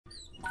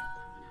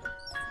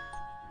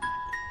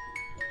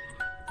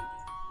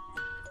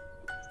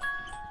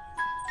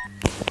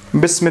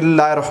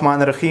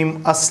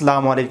Bismillahirrahmanirrahim.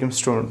 Assalamu alaikum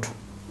student.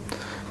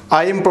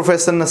 I am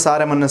Professor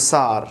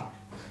Nisar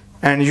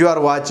and you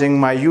are watching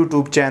my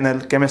YouTube channel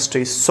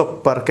Chemistry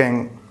Super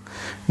King.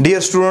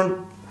 Dear student,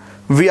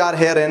 we are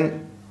here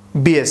in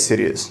BS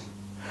series.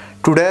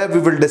 Today we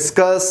will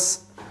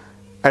discuss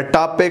a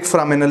topic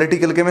from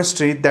analytical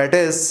chemistry, that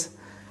is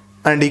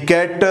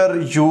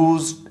indicator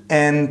used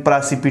in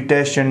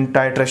precipitation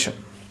titration.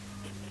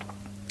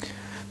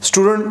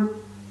 Student,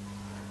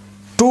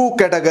 two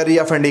categories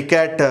of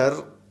indicator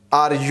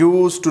are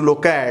used to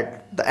locate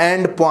the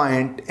end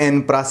point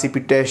in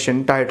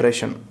precipitation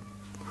titration.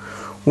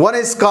 One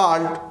is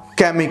called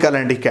chemical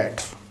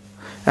indicator,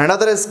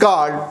 another is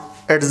called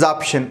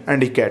adsorption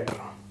indicator.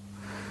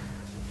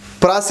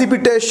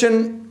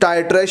 Precipitation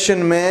titration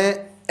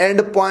में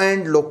and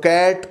point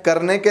locate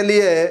करने के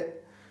लिए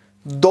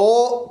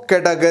दो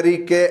category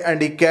के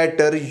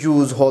indicator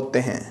use होते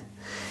हैं.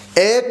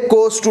 एक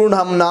को स्टूडेंट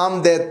हम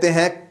नाम देते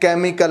हैं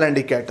केमिकल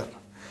इंडिकेटर,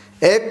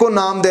 एक को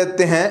नाम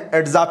देते हैं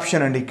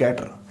एडसॉर्प्शन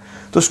इंडिकेटर.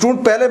 तो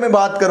स्टूडेंट पहले मैं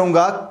बात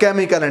करूंगा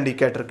केमिकल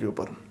इंडिकेटर के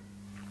ऊपर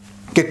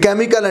कि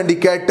केमिकल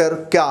इंडिकेटर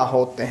क्या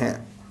होते हैं.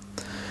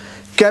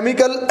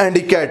 केमिकल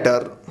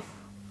इंडिकेटर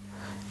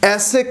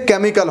ऐसे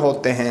केमिकल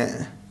होते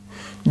हैं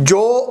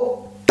जो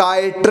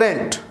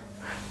टाइट्रेंट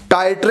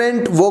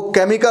वो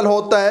केमिकल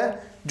होता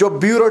है जो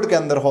ब्यूरेट के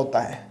अंदर होता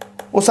है,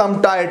 उसे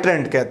हम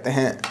टाइट्रेंट कहते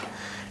हैं.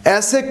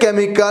 ऐसे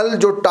केमिकल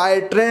जो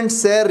टाइट्रेंट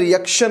से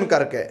रिएक्शन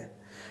करके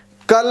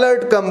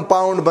कलर्ड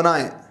कंपाउंड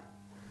बनाएं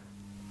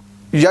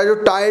या जो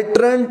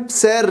टाइट्रेंट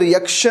से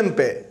रिएक्शन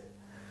पे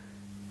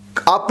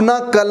अपना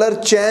कलर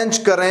चेंज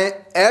करें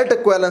एट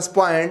इक्विवेलेंस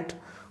पॉइंट,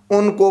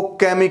 उनको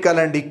केमिकल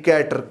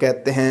इंडिकेटर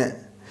कहते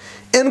हैं.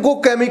 इनको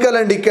केमिकल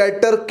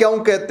इंडिकेटर क्यों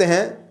कहते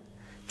हैं?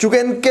 क्योंकि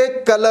इनके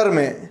कलर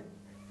में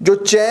जो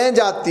चेंज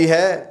आती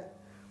है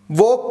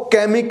वो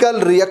केमिकल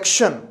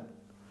रिएक्शन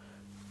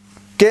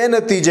के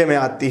नतीजे में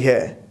आती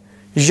है.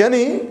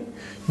 यानी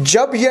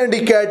जब ये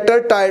इंडिकेटर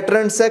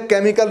टाइट्रेंट से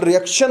केमिकल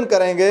रिएक्शन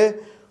करेंगे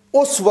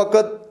उस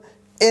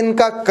वक्त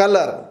इनका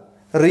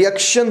कलर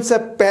रिएक्शन से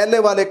पहले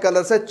वाले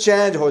कलर से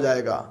चेंज हो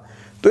जाएगा.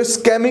 तो इस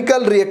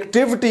केमिकल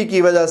रिएक्टिविटी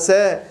की वजह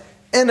से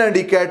इन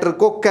इंडिकेटर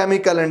को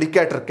केमिकल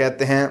इंडिकेटर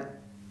कहते हैं.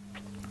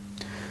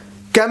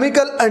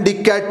 केमिकल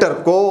इंडिकेटर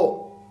को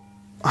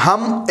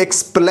हम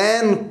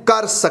एक्सप्लेन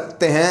कर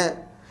सकते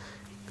हैं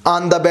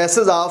on the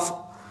basis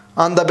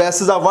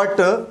of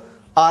what?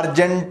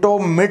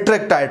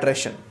 अर्जेंटोमेट्रिक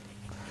titration.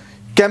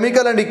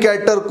 Chemical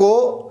indicator को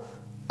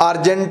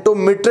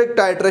अर्जेंटोमेट्रिक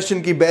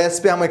टाइट्रेशन की बेस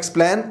पे हम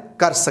एक्सप्लेन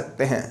कर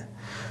सकते हैं.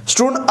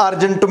 स्टूडेंट,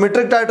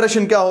 अर्जेंटोमेट्रिक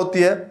टाइट्रेशन क्या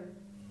होती है?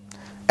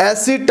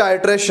 ऐसी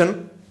टाइट्रेशन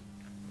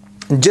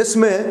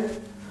जिसमें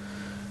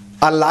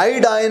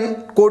अलाइड आयन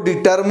को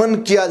डिटरमिन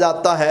किया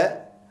जाता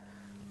है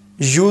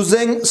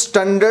using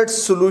standard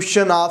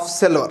solution of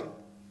silver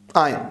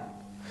ion.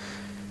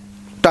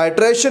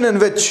 Titration in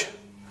which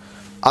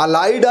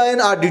allied ion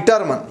are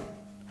determined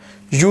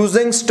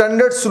using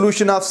standard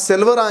solution of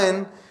silver ion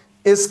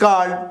is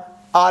called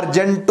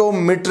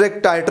argentometric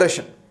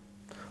titration.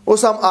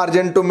 उस हम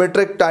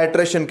argentometric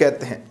titration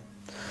कहते हैं.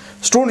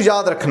 स्टूडेंट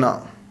याद रखना,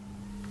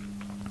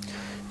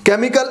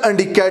 केमिकल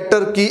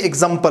इंडिकेटर की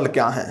एग्जांपल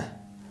क्या है?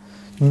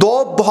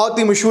 दो बहुत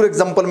ही मशहूर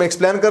एग्जांपल में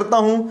एक्सप्लेन करता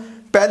हूं.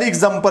 पहली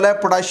एग्जांपल है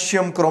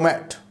पोटेशियम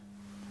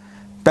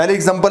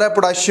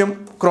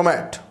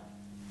क्रोमेट.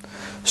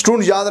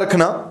 स्टूडेंट याद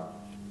रखना,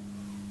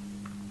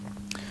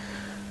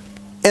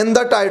 in the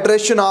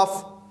titration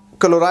of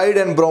chloride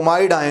and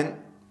bromide ion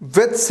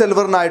with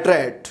silver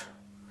nitrate,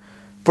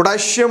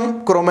 potassium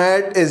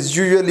chromate is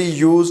usually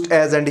used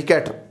as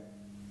indicator.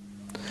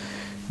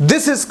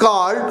 This is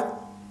called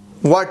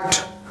what?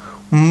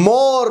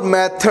 More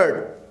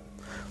method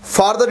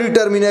for the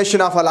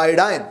determination of allied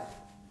ion.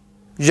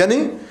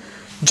 यानी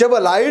जब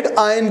allied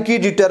ion की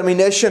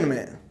determination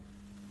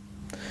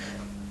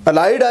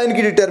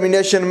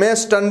में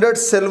standard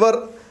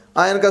silver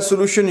ion का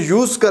solution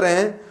use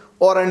करें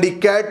और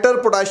indicator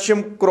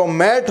potassium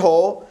chromate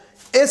हो,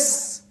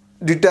 इस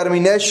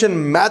determination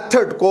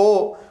method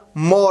को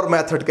मोर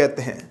मेथड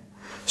कहते हैं.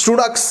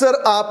 स्टूडेंट,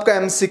 अक्सर आपका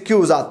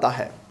एमसीक्यूज आता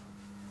है,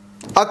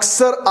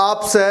 अक्सर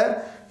आपसे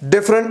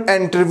डिफरेंट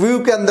इंटरव्यू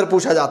के अंदर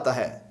पूछा जाता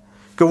है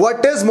कि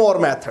व्हाट इज मोर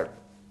मेथड.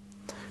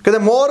 कहते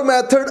मोर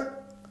method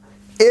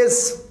is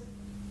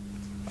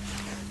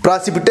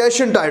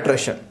precipitation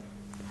titration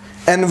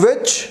in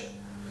which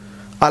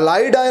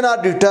allied ion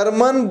are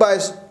determined by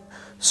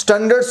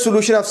standard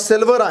solution of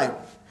silver ion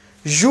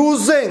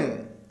using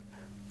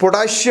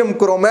potassium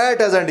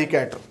chromate as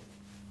indicator.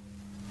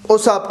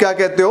 उस आप क्या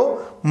कहते हो?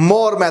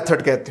 मोर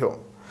मेथड कहते हो.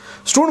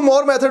 स्टूडेंट,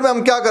 मोर मेथड में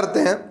हम क्या करते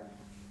हैं?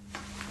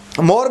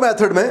 मोर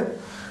मेथड में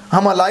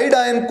हम अलाइड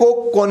आयन को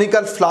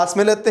कोनिकल फ्लास्क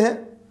में लेते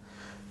हैं,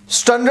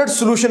 standard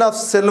solution of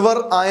silver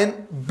ion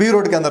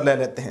burette के अंदर ले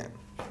लेते हैं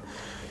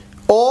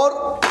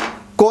और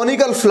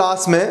कोनिकल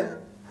फ्लास्क में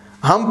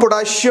हम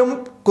पोटेशियम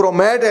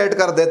क्रोमेट ऐड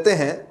कर देते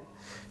हैं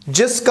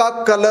जिसका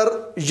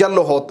कलर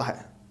येलो होता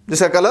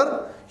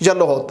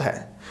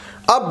है.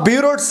 अब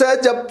ब्यूरेट से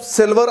जब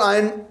सिल्वर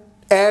आयन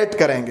ऐड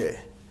करेंगे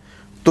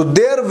तो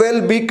there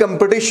will be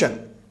competition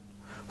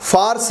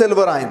for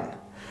silver ion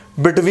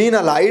between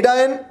allied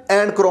ion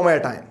and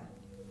chromate ion.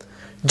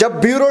 जब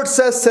ब्यूरोट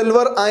से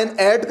सिल्वर आयन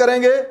ऐड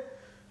करेंगे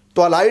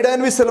तो अलाइड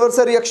आयन भी सिल्वर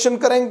से रिएक्शन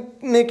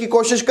करने की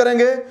कोशिश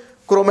करेंगे,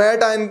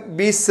 क्रोमेट आयन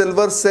भी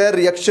सिल्वर से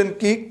रिएक्शन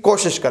की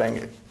कोशिश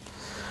करेंगे।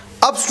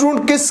 अब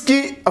स्टूडेंट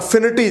किसकी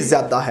अफिनिटी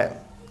ज्यादा है,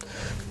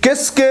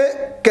 किसके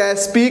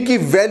कैएसपी की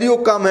वैल्यू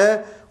कम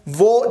है,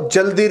 वो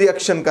जल्दी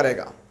रिएक्शन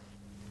करेगा।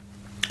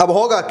 अब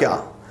होगा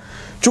क्या,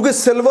 चूंकि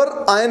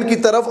सिल्वर आयन की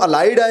तरफ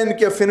अलाइड आयन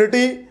की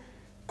अफिनिटी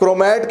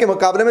क्रोमेट के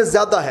मुकाबले में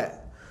ज्यादा है,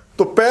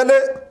 तो पहले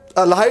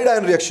अलाइड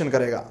आयन रिएक्शन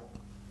करेगा।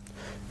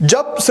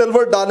 जब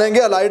सिल्वर डालेंगे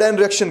अलाइड आयन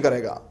रिएक्शन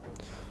करेगा,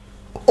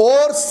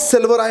 और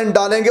सिल्वर आयन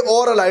डालेंगे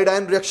और अलाइड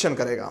आयन रिएक्शन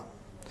करेगा।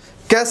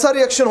 कैसा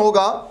रिएक्शन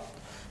होगा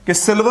कि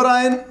सिल्वर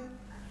आयन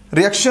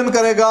रिएक्शन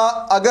करेगा,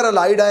 अगर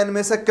अलाइड आयन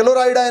में से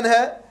क्लोराइड आयन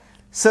है,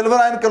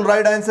 सिल्वर आयन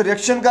क्लोराइड आयन से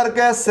रिएक्शन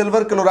करके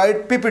सिल्वर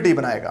क्लोराइड पीपीटी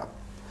बनाएगा।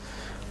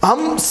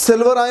 हम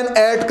सिल्वर आयन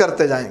ऐड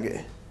करते जाएंगे,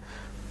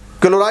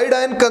 क्लोराइड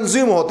आयन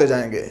कंज्यूम होते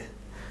जाएंगे।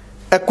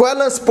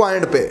 इक्विवेलेंस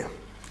पॉइंट पे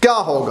क्या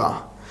होगा,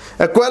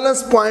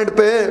 इक्विवेलेंस पॉइंट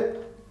पे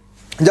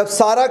जब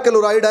सारा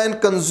क्लोराइड आयन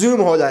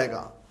कंज्यूम हो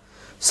जाएगा,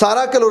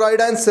 सारा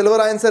क्लोराइड आयन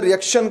सिल्वर आयन से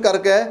रिएक्शन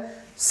करके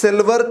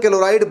सिल्वर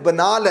क्लोराइड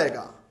बना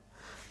लेगा।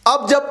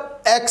 अब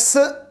जब x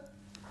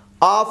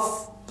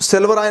of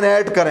silver ion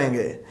add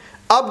करेंगे,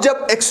 अब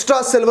जब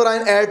एक्स्ट्रा सिल्वर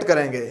आयन ऐड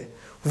करेंगे,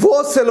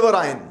 वो सिल्वर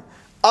आयन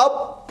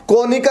अब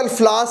कोनिकल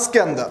फ्लास्क के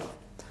अंदर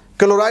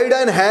क्लोराइड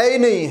आयन है ही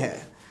नहीं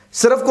है,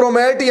 सिर्फ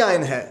क्रोमेट ही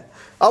आयन है।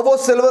 अब वो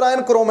सिल्वर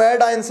आयन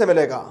क्रोमेट आयन से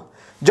मिलेगा।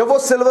 जब वो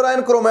सिल्वर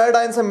आयन क्रोमेट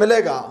आयन से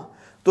मिलेगा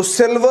तो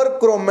सिल्वर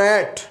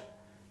क्रोमेट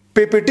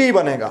पीपीटी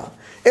बनेगा।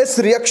 इस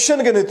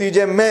रिएक्शन के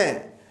नतीजे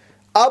में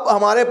अब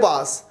हमारे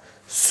पास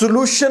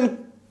सॉल्यूशन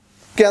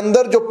के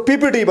अंदर जो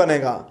पीपीटी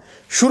बनेगा,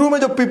 शुरू में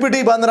जो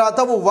पीपीटी बन रहा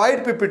था वो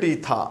व्हाइट पीपीटी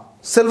था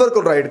सिल्वर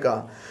क्लोराइड का।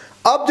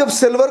 अब जब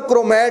सिल्वर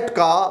क्रोमेट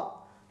का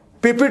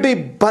पीपीटी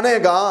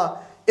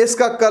बनेगा,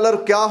 इसका कलर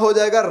क्या हो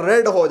जाएगा,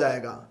 रेड हो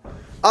जाएगा।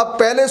 अब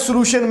पहले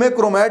सॉल्यूशन में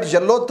क्रोमेट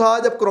येलो था,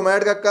 जब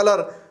क्रोमेट का कलर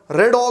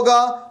रेड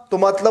होगा तो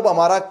मतलब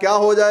हमारा क्या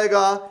हो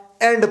जाएगा,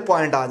 एंड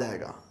पॉइंट आ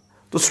जाएगा।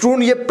 तो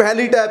स्टूडेंट ये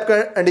पहली टाइप का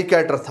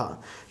इंडिकेटर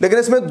था, लेकिन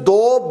इसमें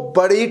दो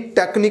बड़ी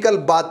टेक्निकल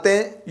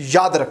बातें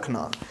याद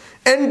रखना।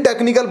 इन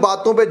टेक्निकल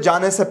बातों पे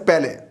जाने से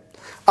पहले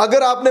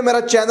अगर आपने मेरा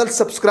चैनल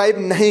सब्सक्राइब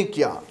नहीं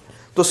किया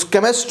तो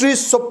केमिस्ट्री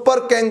सुपर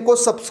गैंग को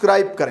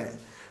सब्सक्राइब करें,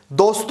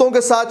 दोस्तों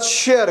के साथ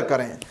शेयर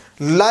करें,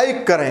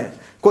 लाइक करें।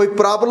 कोई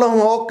प्रॉब्लम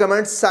हो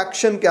कमेंट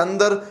सेक्शन के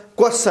अंदर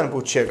क्वेश्चन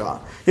पूछिएगा।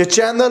 ये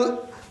चैनल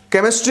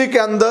केमिस्ट्री के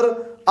अंदर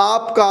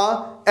आपका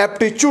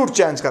एप्टीट्यूड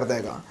चेंज कर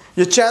देगा,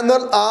 ये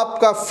चैनल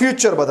आपका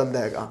फ्यूचर बदल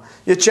देगा,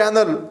 ये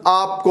चैनल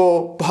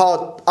आपको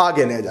बहुत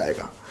आगे ले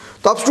जाएगा।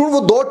 तो अब स्टूडेंट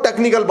वो दो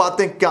टेक्निकल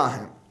बातें क्या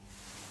हैं।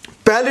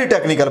 पहली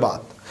टेक्निकल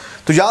बात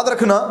तो याद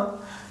रखना,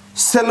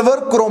 सिल्वर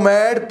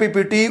क्रोमेट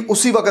पीपीटी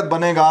उसी वक्त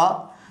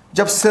बनेगा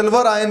जब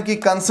सिल्वर आयन की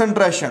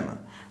कंसंट्रेशन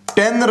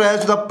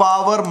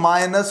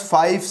 10⁻⁻⁵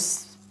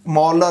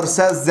 मोलर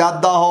से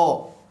ज्यादा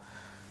हो।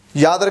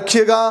 याद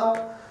रखिएगा,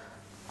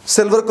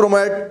 silver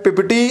chromate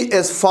PPT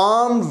is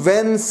formed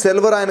when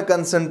silver ion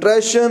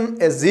concentration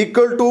is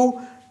equal to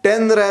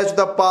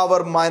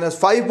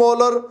 10⁻⁵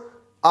 molar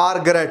are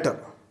greater.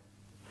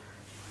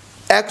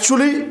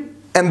 Actually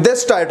in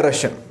this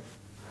titration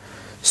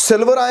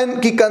silver ion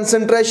की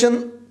कंसंट्रेशन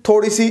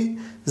थोड़ी सी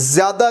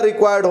ज्यादा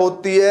रिक्वायर्ड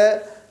होती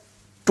है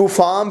to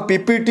form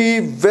PPT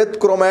with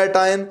chromate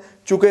ion,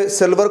 चूंकि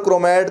सिल्वर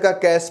क्रोमेट का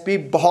कैएसपी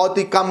बहुत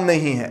ही कम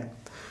नहीं है।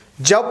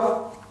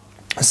 जब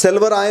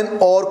सिल्वर आयन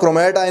और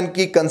क्रोमेट आयन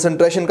की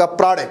कंसंट्रेशन का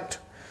प्रोडक्ट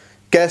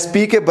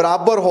कैएसपी के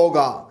बराबर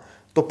होगा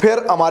तो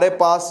फिर हमारे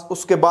पास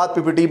उसके बाद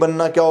पीपीटी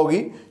बनना क्या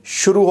होगी,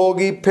 शुरू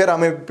होगी, फिर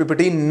हमें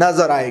पीपीटी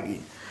नजर आएगी।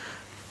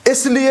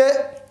 इसलिए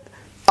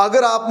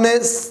अगर आपने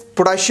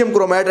पोटेशियम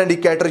क्रोमेट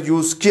इंडिकेटर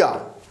यूज किया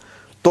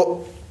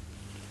तो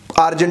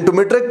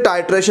आर्जेंटोमेट्रिक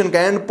टाइट्रेशन का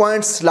and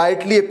point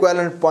slightly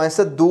equivalent point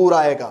से दूर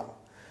आएगा।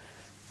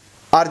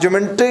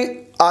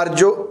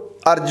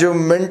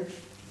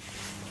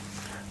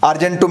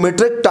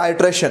 आर्जेंटोमेट्रिक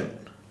टाइट्रेशन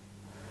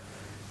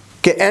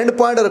के एंड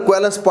पॉइंट और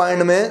इक्विवेलेंस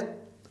पॉइंट में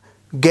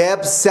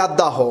गैप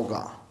ज्यादा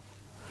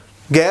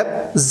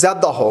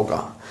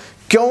होगा,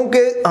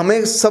 क्योंकि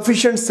हमें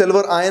सफिशिएंट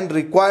सिल्वर आयन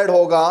रिक्वायर्ड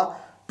होगा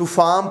to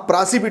form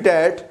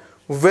precipitate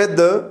with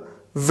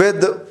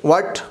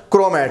what,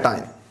 chromate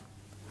ion,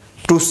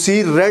 to see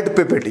red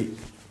ppt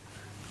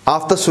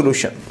of the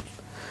solution.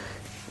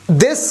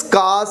 This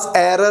cause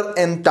error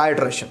in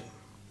titration.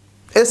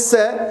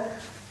 इससे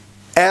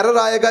एरर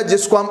आएगा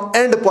जिसको हम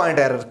एंड पॉइंट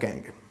एरर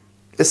कहेंगे।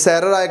 इससे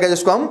एरर आएगा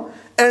जिसको हम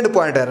एंड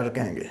पॉइंट एरर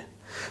कहेंगे।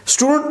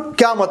 स्टूडेंट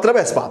क्या मतलब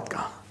है इस बात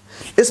का?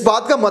 इस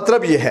बात का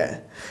मतलब यह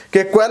है कि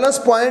इक्विवेलेंस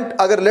पॉइंट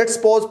अगर लेट्स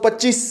सपोज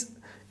 25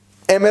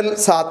 ml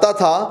से आता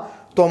था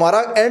तो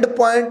हमारा एंड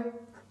पॉइंट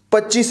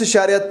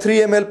 25.3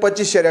 ml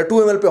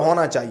 25.2 ml पे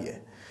होना चाहिए।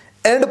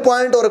 एंड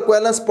पॉइंट और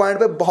इक्विवेलेंस पॉइंट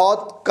पे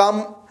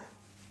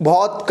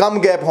बहुत कम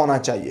गैप होना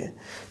चाहिए।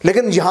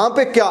 लेकिन यहां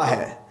पे क्या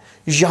है,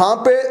 यहां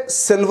पे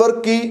सिल्वर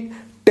की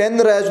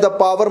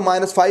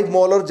 10⁻⁻⁵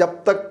 मोलर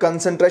जब तक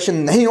कंसंट्रेशन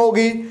नहीं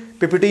होगी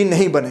पीपीटी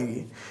नहीं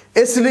बनेगी।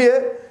 इसलिए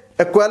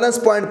इक्विवेलेंस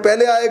पॉइंट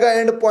पहले आएगा,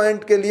 एंड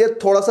पॉइंट के लिए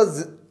थोड़ा सा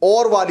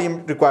और वॉल्यूम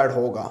रिक्वायर्ड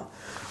होगा।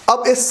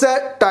 अब इससे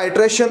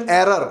टाइट्रेशन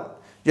एरर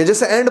या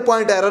जैसे एंड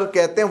पॉइंट एरर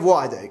कहते हैं वो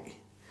आ जाएगी।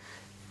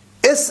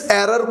 इस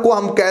एरर को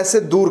हम कैसे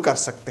दूर कर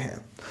सकते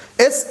हैं?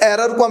 इस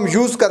एरर को हम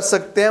यूज कर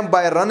सकते हैं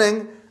bye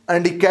running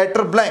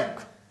indicator blank.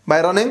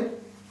 Bye running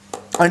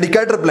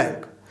indicator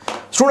blank.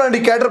 Student,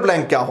 indicator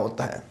blank क्या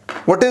होता है?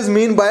 What is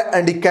mean by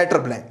indicator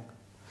blank?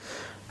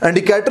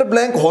 Indicator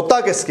blank होता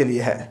किसके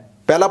लिए है?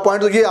 पहला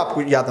पॉइंट तो ये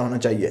आपको याद होना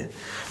चाहिए।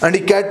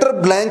 इंडिकेटर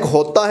ब्लैंक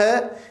होता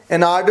है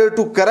in order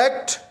to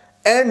correct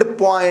and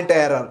point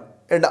error,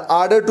 in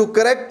order to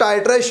correct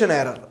titration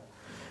error.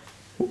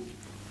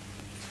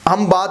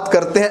 हम बात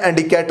करते हैं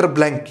इंडिकेटर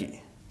ब्लैंक की।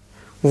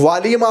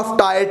 Volume of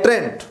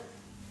titrant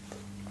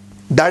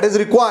that is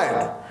required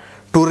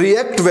to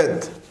react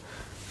with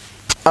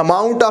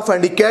amount of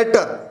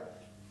indicator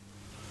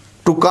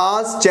to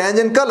cause change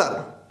in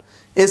color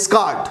is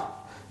called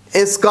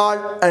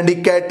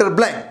indicator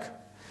blank.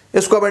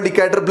 इसको अब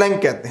indicator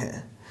blank कहते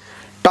हैं।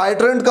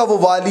 Titrant का वो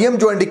वॉल्यूम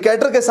जो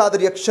इंडिकेटर के साथ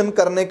रिएक्शन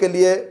करने के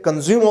लिए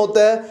कंज्यूम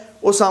होता है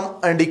उस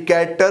हम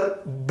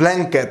इंडिकेटर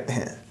ब्लैंक कहते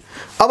हैं।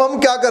 अब हम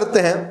क्या करते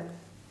हैं,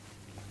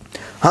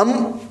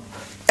 हम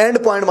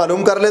एंड पॉइंट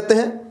मालूम कर लेते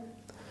हैं।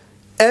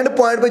 एंड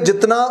पॉइंट पे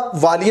जितना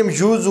वॉल्यूम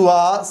यूज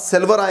हुआ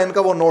सिल्वर आयन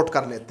का वो नोट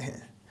कर लेते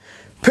हैं।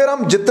 फिर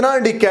हम जितना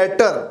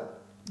इंडिकेटर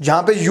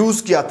जहां पे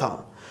यूज किया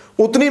था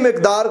उतनी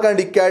मिकदार का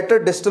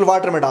इंडिकेटर डिस्टिल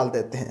वाटर में डाल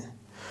देते हैं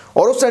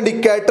और उस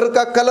इंडिकेटर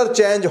का कलर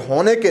चेंज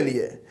होने के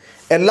लिए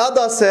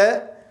अलग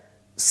से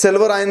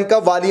सिल्वर आयन का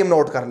वॉल्यूम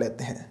नोट कर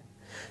लेते हैं।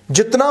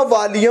 जितना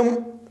volume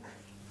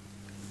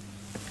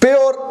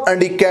pure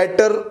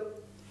indicator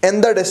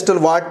in the distil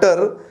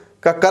water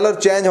का कलर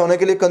चेंज होने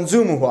के लिए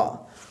कंज्यूम हुआ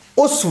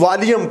उस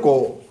वॉल्यूम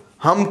को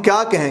हम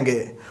क्या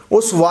कहेंगे?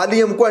 उस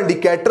वॉल्यूम को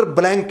इंडिकेटर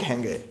ब्लैंक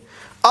कहेंगे।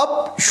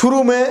 अब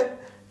शुरू में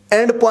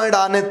एंड पॉइंट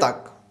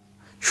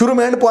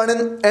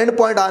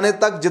आने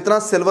तक जितना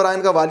सिल्वर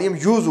आयन का वॉल्यूम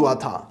यूज हुआ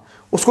था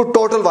उसको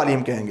टोटल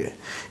वॉल्यूम कहेंगे।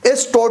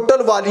 इस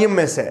टोटल वॉल्यूम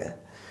में से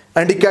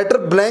इंडिकेटर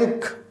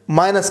ब्लैंक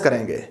माइनस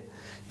करेंगे,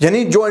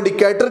 यानी जो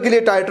इंडिकेटर के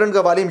लिए टाइट्रेंट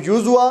का वॉल्यूम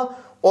यूज हुआ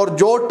और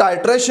जो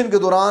टाइट्रेशन के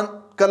दौरान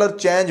कलर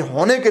चेंज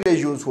होने के लिए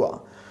यूज हुआ।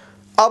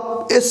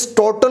 अब इस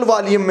टोटल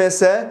वॉल्यूम में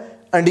से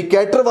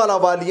इंडिकेटर वाला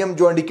वॉल्यूम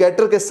जो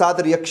इंडिकेटर के साथ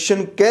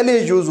रिएक्शन के लिए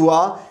यूज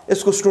हुआ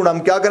इसको स्टूडेंट हम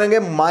क्या करेंगे?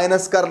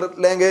 माइनस कर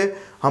लेंगे।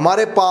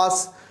 हमारे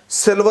पास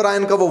सिल्वर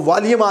आयन का वो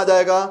वॉल्यूम आ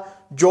जाएगा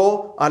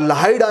जो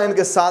अल्हाइड आयन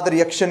के साथ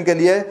रिएक्शन के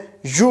लिए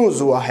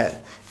यूज हुआ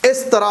है।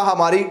 इस तरह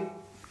हमारी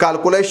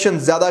कैलकुलेशन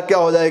ज्यादा क्या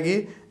हो जाएगी?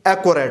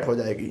 एक्यूरेट हो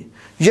जाएगी।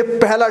 ये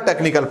पहला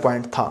टेक्निकल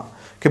पॉइंट था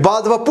कि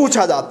बाद वह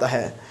पूछा जाता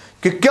है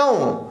कि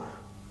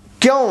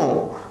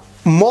क्यों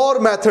मोर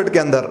मेथड के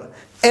अंदर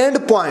एंड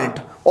पॉइंट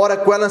और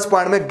इक्विवेलेंस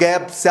पॉइंट में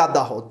गैप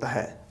ज्यादा होता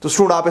है। तो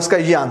स्टूडेंट आप इसका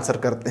ये आंसर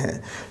करते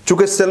हैं,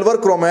 चूंकि सिल्वर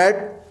क्रोमेट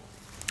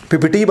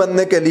पीपीटी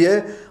बनने के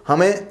लिए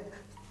हमें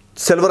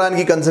सिल्वर आयन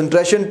की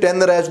कंसंट्रेशन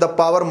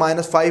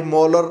 10⁻⁻⁵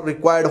 मोलर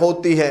रिक्वायर्ड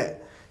होती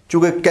है।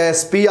 चूंकि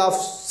KSP of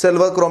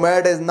silver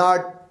chromate is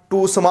not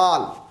to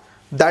small,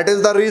 that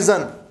is the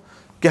reason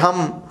कि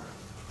हम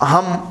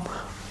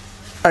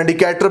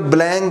इंडिकेटर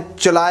ब्लैंक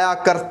चलाया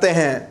करते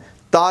हैं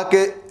ताकि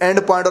एंड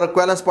पॉइंट और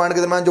इक्विवेलेंस पॉइंट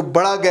के दरमियान जो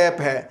बड़ा गैप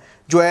है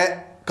जो है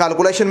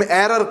कैलकुलेशन में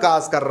एरर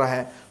काज कर रहा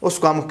है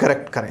उसको हम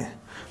करेक्ट करें।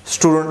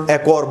 स्टूडेंट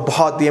एक और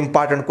बहुत ही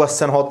इंपॉर्टेंट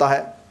क्वेश्चन होता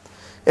है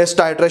इस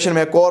टाइट्रेशन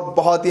में, एक और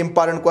बहुत ही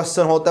इंपॉर्टेंट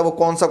क्वेश्चन होता है। वो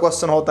कौन सा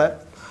क्वेश्चन होता है?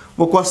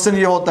 वो क्वेश्चन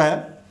ये होता है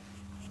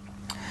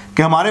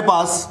कि हमारे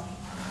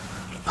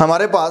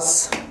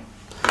पास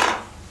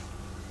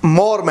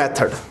मोर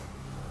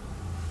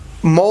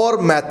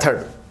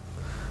मेथड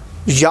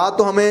या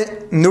तो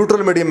हमें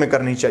न्यूट्रल मीडियम में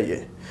करनी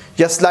चाहिए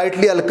या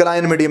स्लाइटली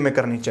अल्कलाइन मीडियम में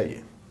करनी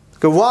चाहिए।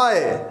 कि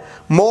why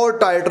more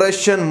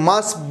titration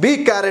must be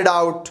carried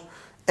out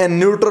in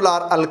neutral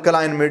or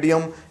alkaline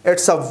medium?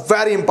 It's a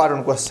very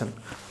important question.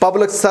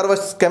 Public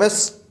service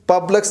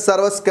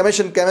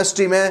commission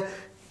chemistry में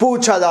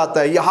पूछा जाता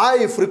है। यह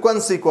हाई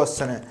फ्रीक्वेंसी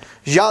क्वेश्चन है,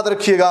 याद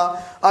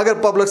रखिएगा। अगर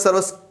पब्लिक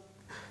सर्विस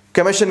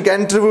कमीशन के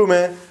इंटरव्यू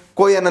में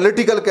कोई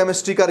एनालिटिकल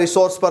केमिस्ट्री का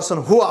रिसोर्स पर्सन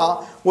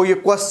हुआ वो ये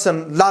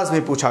क्वेश्चन लाजमी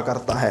पूछा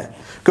करता है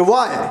कि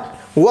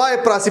why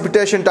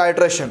precipitation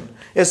titration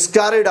is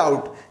carried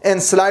out in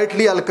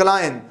slightly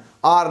alkaline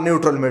or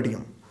neutral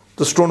medium?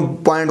 तो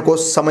स्टूडेंट पॉइंट को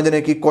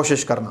समझने की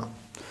कोशिश करना।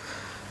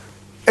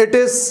 It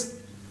is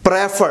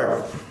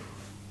preferred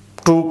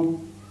to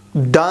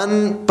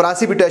done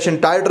precipitation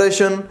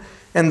titration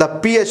in the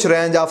pH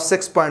range of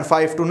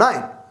 6.5 to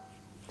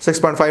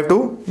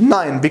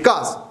 9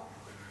 because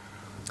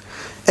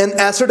in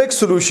acidic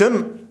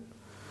solution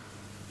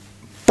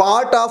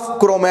part of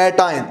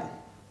chromatin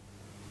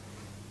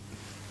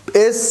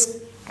is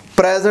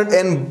present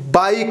in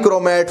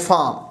bichromate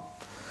form।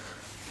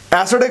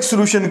 Acidic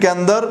solution के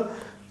अंदर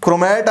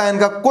chromate ion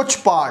का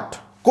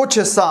कुछ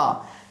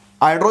हिस्सा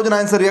हाइड्रोजन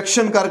आयन से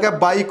reaction करके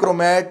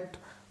बाइक्रोमेट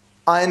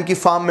ion की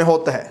form में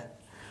होता है।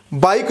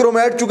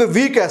 बाइक्रोमेट चूंकि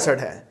वीक एसिड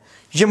है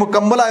ये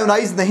मुकम्मल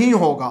आयोनाइज नहीं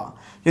होगा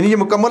यानी ये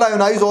मुकम्मल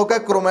आयोनाइज होकर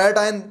क्रोमेट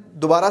आयन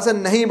दोबारा से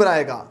नहीं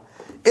बनाएगा।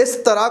 इस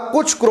तरह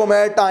कुछ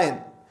क्रोमेट आयन,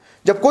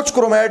 जब कुछ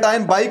क्रोमेट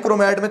आयन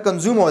बाइक्रोमेट में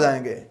कंज्यूम हो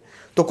जाएंगे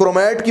तो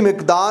क्रोमेट की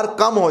मिकदार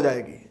कम हो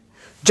जाएगी।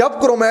 जब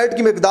क्रोमेट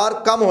की मिकदार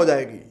कम हो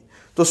जाएगी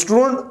तो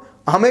स्टूडेंट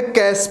हमें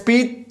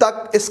कैसपी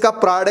तक इसका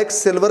प्रोडक्ट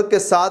सिल्वर के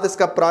साथ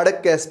इसका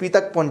प्रोडक्ट कैसपी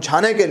तक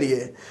पहुंचाने के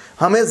लिए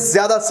हमें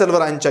ज़्यादा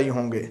सिल्वर आयन चाहिए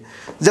होंगे।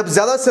 जब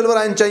ज़्यादा सिल्वर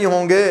आयन चाहिए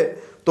होंगे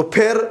तो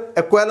फिर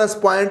इक्विवेलेंस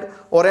पॉइंट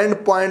और एंड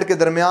पॉइंट के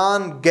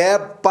दरमियान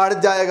गैप बढ़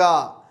जाएगा,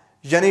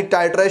 यानी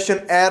टाइट्रेशन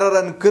एरर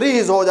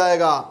इंक्रीज हो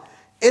जाएगा।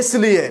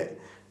 इसलिए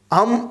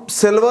हम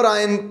सिल्वर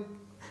आयन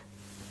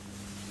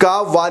का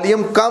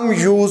वॉल्यूम कम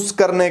यूज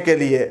करने के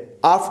लिए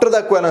आफ्टर द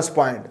इक्विवेलेंस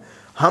पॉइंट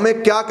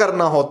हमें क्या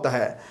करना होता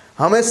है,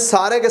 हमें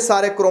सारे के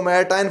सारे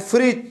क्रोमेट आयन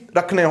फ्री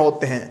रखने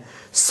होते हैं।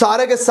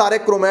 सारे के सारे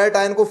क्रोमेट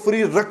आयन को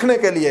फ्री रखने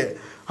के लिए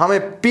हमें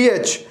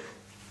पीएच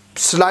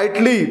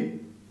स्लाइटली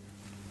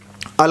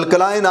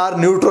अल्कलाइन और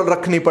न्यूट्रल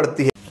रखनी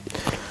पड़ती है।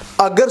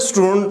 अगर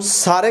स्टूडेंट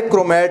सारे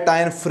क्रोमेट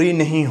आयन फ्री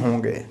नहीं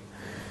होंगे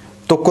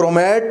तो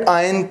क्रोमेट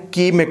आयन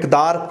की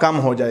मिकदार कम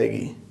हो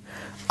जाएगी।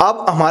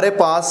 अब हमारे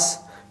पास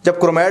जब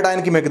क्रोमेट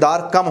आयन की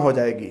मिकदार कम हो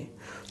जाएगी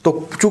तो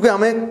चूंकि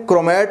हमें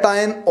क्रोमेट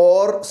आयन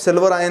और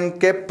सिल्वर आयन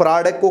के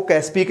प्रोडक्ट को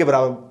कैसपी के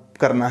बराबर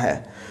करना है,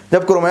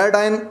 जब क्रोमेट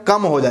आयन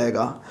कम हो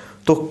जाएगा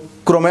तो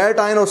क्रोमेट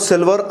आयन और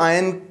सिल्वर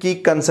आयन की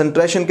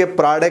कंसंट्रेशन के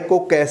प्रोडक्ट को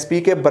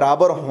कैसपी के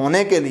बराबर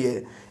होने के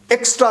लिए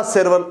एक्स्ट्रा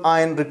सिल्वर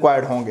आयन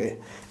रिक्वायर्ड होंगे।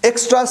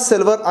 एक्स्ट्रा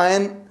सिल्वर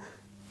आयन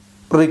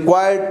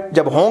रिक्वायर्ड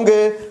जब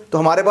होंगे तो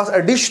हमारे पास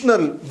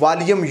एडिशनल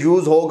वॉल्यूम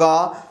यूज होगा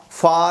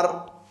for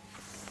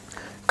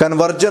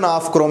conversion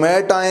of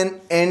chromate ion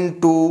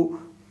into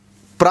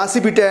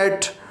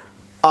precipitate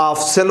of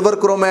silver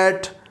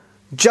chromate.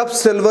 जब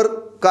सिल्वर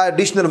का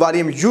एडिशनल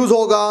वॉल्यूम यूज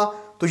होगा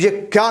तो ये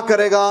क्या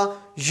करेगा,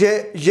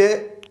 ये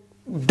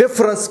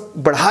डिफरेंस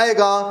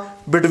बढ़ाएगा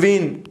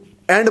between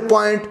and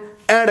point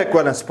and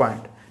equivalence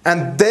point,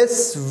 and this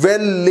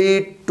will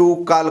lead to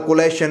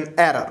calculation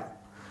error.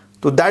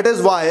 So that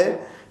is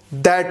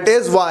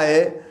why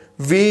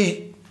we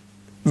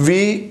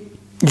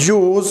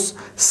use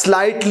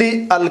slightly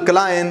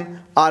alkaline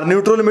or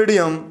neutral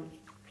medium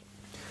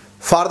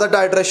for the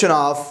titration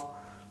of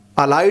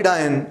allied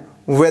ion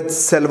with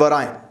silver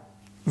ion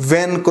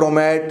when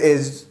chromate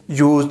is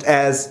used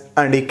as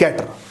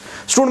indicator.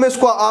 Student मैं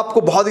इसको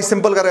आपको बहुत ही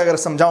simple करके अगर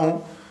समझाऊं,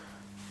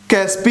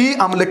 कैसपी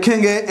हम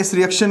लिखेंगे इस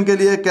रिएक्शन के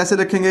लिए कैसे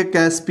लिखेंगे,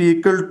 कैसपी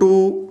equal to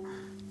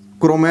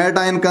chromate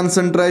ion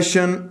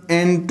concentration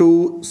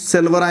into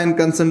silver ion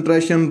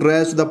concentration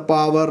rays the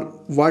power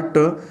what,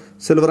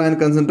 silver ion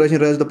concentration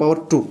rays the power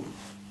 2।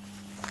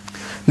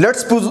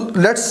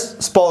 Let's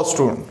suppose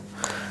student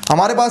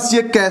हमारे पास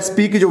ये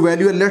कैसपी की जो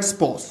वैल्यू है, let's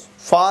suppose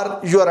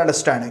for your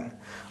understanding,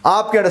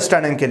 आपके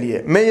अंडरस्टैंडिंग के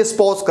लिए मैं ये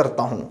सपोज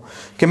करता हूं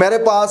कि मेरे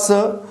पास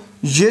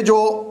ये जो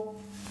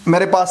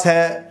मेरे पास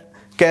है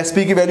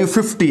कैसपी की वैल्यू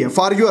 50 है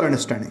फॉर योर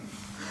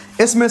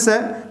अंडरस्टैंडिंग। इसमें से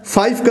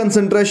 5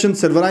 कंसंट्रेशन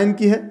सिल्वर आयन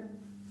की है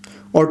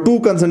और 2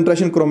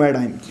 कंसंट्रेशन क्रोमेट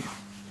आयन की है।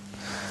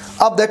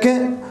 अब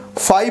देखें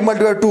 5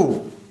 मल्टीप्लाई 2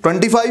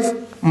 25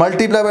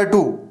 मल्टीप्लाई बाय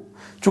 2,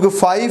 चूंकि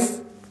 5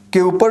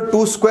 के ऊपर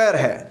 2 स्क्वायर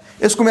है,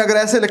 इसको मैं अगर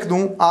ऐसे लिख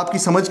दूं आपकी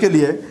समझ के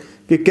लिए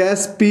कि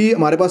कैसपी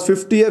हमारे पास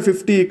 50 है,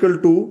 50 इक्वल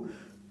टू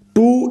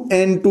 2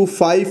 into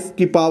 5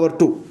 की पावर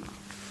 2।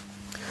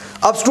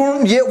 अब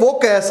स्टूडेंट ये वो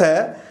केस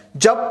है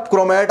जब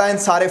क्रोमेट आयन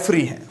सारे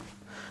फ्री हैं।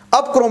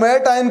 अब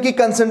क्रोमेट आयन की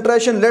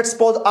कंसंट्रेशन लेट्स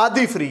सपोज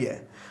आधी फ्री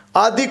है,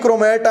 आधी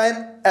क्रोमेट आयन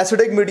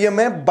एसिडिक मीडियम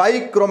में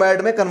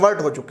बाइक्रोमेट में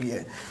कन्वर्ट हो चुकी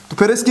है, तो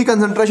फिर इसकी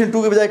कंसंट्रेशन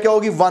 2 की बजाय क्या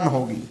होगी, 1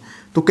 होगी।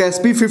 तो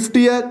कैसपी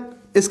 50 है,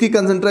 इसकी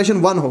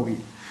कंसंट्रेशन 1 होगी।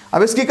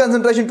 अब इसकी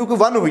कंसंट्रेशन 2 की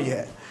 1 हुई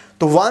है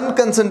तो 1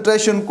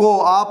 कंसंट्रेशन को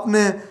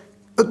आपने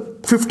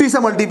 50 से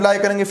मल्टीप्लाई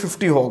करेंगे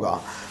 50 होगा।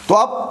 तो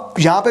अब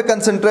यहां पे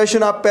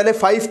कंसंट्रेशन आप पहले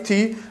 5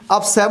 थी,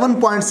 अब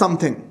 7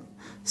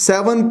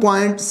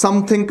 पॉइंट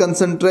समथिंग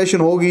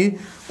कंसंट्रेशन होगी,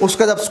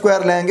 उसका जब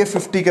स्क्वायर लेंगे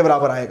 50 के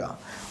बराबर आएगा।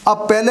 अब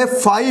पहले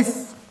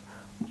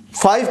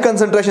 5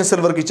 कंसंट्रेशन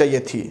सिल्वर की चाहिए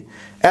थी,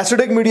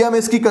 एसिडिक मीडियम में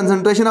इसकी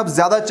कंसंट्रेशन अब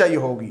ज्यादा चाहिए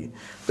होगी।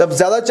 जब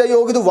ज्यादा चाहिए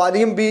होगी तो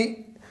वॉल्यूम भी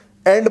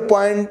एंड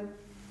पॉइंट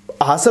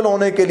हासिल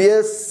होने के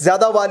लिए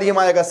ज्यादा वॉल्यूम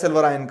आएगा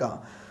सिल्वर आयन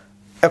का,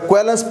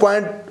 इक्विवेलेंस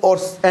पॉइंट और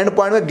एंड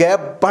पॉइंट में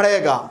गैप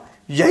बढ़ेगा।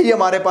 यही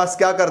हमारे पास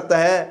क्या करता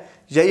है,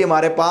 यही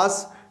हमारे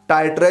पास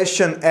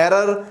टाइट्रेशन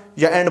एरर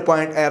या एंड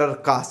पॉइंट एरर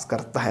कास्ट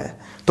करता है।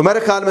 तो मेरे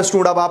ख्याल में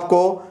स्टूडेंट अब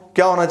आपको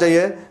क्या होना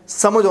चाहिए,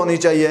 समझ होनी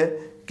चाहिए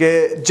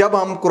कि जब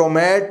हम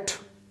क्रोमेट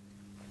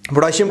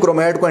पोटेशियम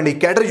क्रोमेट को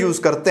इंडिकेटर यूज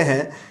करते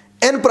हैं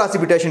इन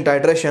प्रेसिपिटेशन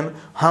टाइट्रेशन,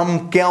 हम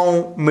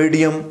क्यों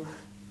मीडियम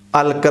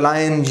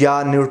अल्कलाइन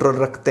या न्यूट्रल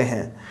रखते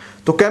हैं।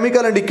 तो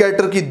केमिकल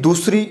इंडिकेटर की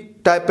दूसरी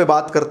टाइप पे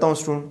बात करता हूं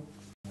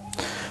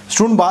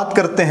स्टूडेंट बात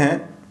करते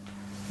हैं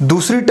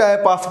दूसरी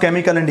type of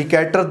chemical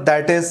indicator,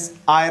 that is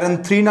iron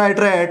 3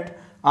 nitrate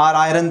और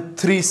आयरन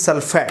 3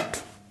 सल्फेट।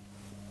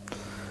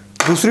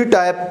 दूसरी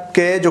टाइप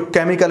के जो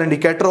केमिकल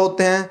इंडिकेटर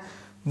होते हैं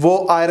वो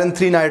आयरन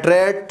 3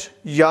 नाइट्रेट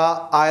या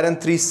आयरन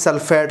 3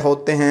 सल्फेट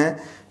होते हैं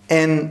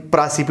इन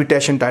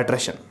precipitation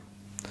titration.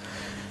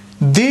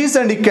 These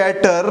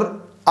indicator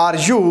are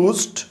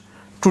used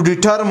to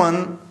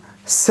determine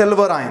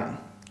silver ion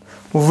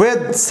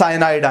with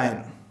cyanide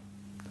ion.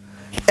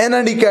 An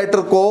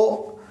indicator को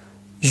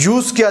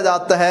यूज किया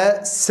जाता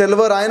है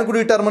सिल्वर आयन को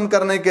डिटरमन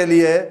करने के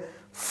लिए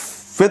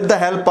with the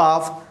help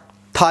of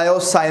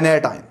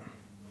thiocyanate ion,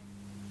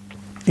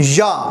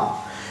 या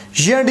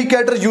ये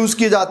इंडिकेटर यूज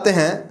किए जाते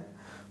हैं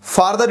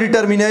for the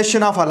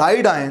determination of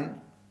allied ion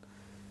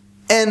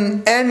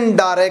in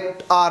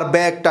indirect और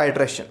बैक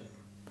टाइट्रेशन।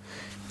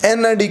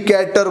 एन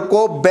इंडिकेटर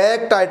को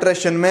बैक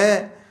टाइट्रेशन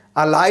में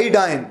अलाइड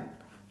आयन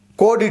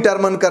को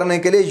डिटरमन करने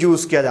के लिए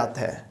यूज किया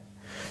जाता है।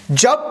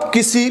 जब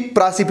किसी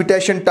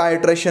प्रेसिपिटेशन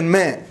टाइट्रेशन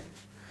में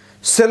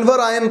सिल्वर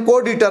आयन को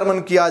डिटरमन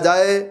किया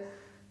जाए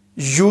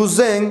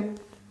using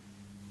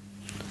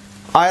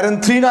iron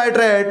 3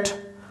 nitrate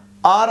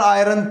or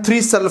iron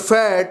 3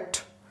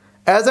 sulfate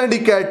as an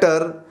indicator,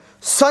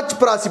 such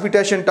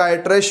precipitation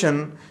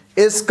titration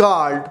is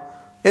called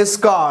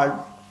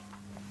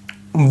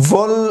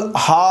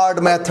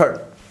Woolhard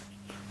method.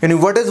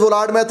 And what is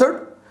Woolhard method?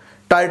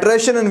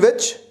 Titration in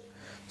which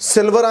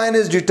silver ion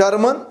is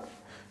determined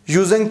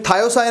using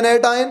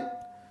thiocyanate ion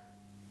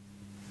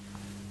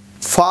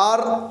for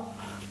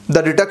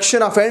the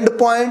detection of end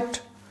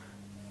point,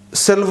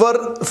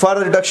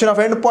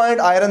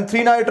 iron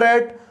 3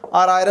 nitrate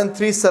or iron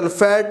 3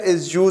 sulfate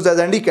is used as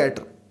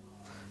indicator,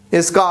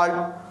 is called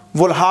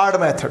Woolhard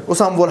method।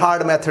 उसे हम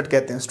Woolhard method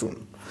कहते हैं student.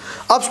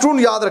 अब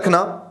student याद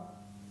रखना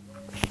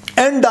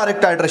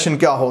indirect titration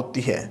क्या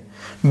होती है,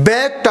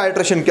 बैक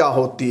टाइट्रेशन क्या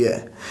होती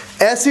है।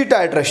 ऐसी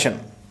टाइट्रेशन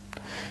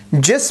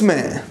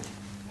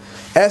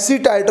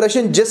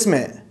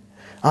जिसमें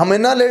हम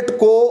एनालिट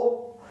को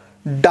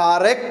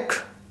डायरेक्ट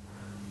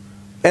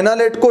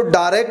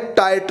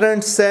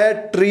टाइट्रेंट से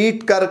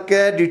ट्रीट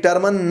करके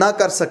डिटरमिन ना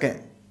कर सकें,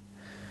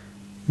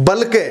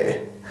 बल्कि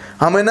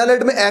हम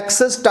एनालिट में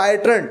एक्सेस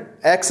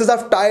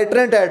ऑफ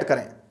टाइट्रेंट ऐड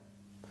करें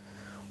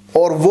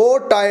और वो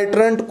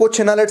टाइट्रेंट कुछ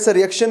एनालिट से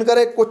रिएक्शन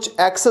करे, कुछ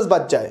एक्सेस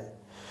बच जाए।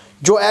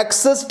 जो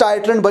एक्सेस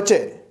टाइट्रेंट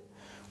बचे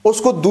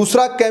उसको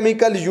दूसरा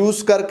केमिकल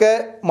यूज करके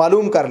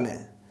मालूम कर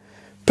लें,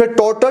 फिर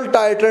टोटल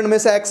टाइट्रेंट में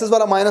से एक्सेस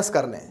वाला माइनस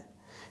कर लें।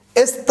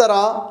 इस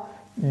तरह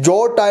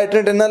जो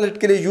टाइट्रेंट एनालिट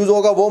के लिए यूज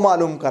होगा वो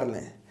मालूम कर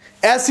लें।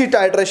 ऐसी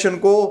टाइट्रेशन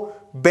को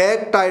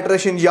बैक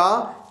टाइट्रेशन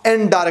या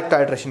इनडायरेक्ट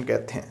टाइट्रेशन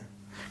कहते हैं।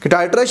 कि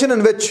titration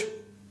in which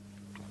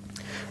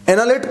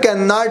analyte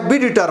cannot be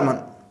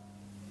determined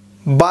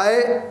by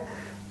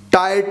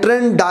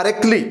titrant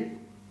directly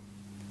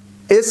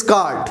is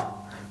called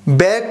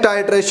back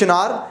titration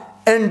or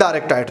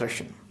indirect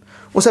titration।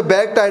 उसे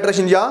back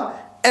titration या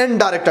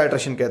indirect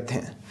titration कहते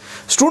हैं।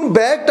 स्टूडेंट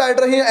बैक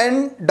टाइट्रेशन या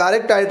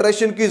इनडायरेक्ट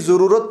टाइट्रेशन की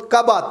जरूरत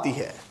कब आती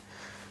है?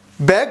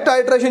 बैक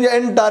टाइट्रेशन या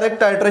इनडायरेक्ट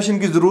टाइट्रेशन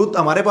की जरूरत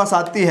हमारे पास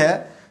आती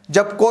है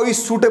जब कोई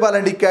सूटेबल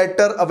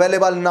इंडिकेटर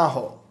अवेलेबल ना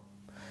हो,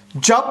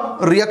 जब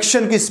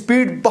रिएक्शन की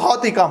स्पीड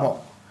बहुत ही कम हो।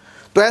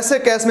 तो ऐसे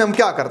केस में हम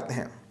क्या करते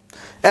हैं?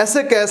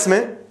 ऐसे केस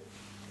में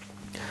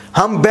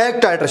हम बैक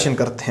टाइट्रेशन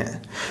करते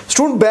हैं।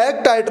 स्टूडेंट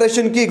बैक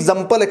टाइट्रेशन की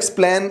एग्जांपल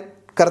एक्सप्लेन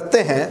करते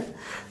हैं।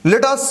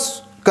 Let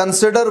us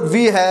consider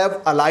we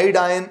have allied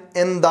ion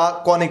in the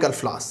conical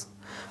flask.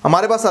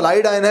 हमारे पास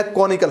अलाइड आयन है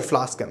कॉनिकल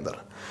फ्लास्क के अंदर।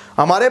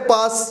 हमारे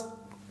पास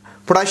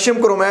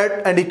पोटेशियम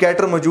क्रोमेट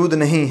इंडिकेटर मौजूद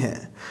नहीं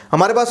है।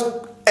 हमारे पास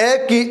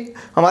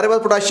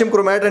पोटेशियम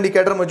क्रोमेट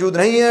इंडिकेटर मौजूद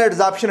नहीं है,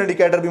 एडजॉर्प्शन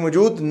इंडिकेटर भी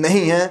मौजूद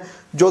नहीं है,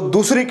 जो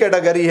दूसरी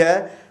कैटेगरी है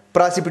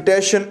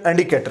प्रेसिपिटेशन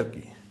इंडिकेटर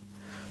की।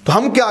 तो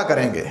हम क्या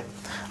करेंगे?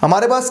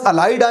 हमारे पास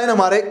अलाइड आयन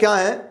हमारे क्या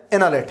है?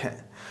 एनालिट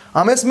हैं।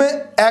 हम इसमें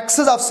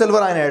access of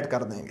silver ion add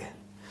कर देंगे।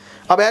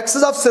 अब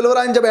एक्सेस ऑफ सिल्वर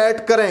आयन जब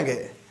ऐड करेंगे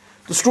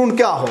तो स्टूडेंट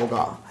क्या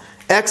होगा?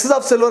 एक्सेस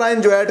ऑफ सिल्वर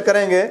आयन जो ऐड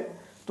करेंगे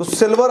तो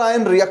सिल्वर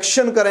आयन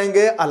रिएक्शन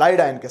करेंगे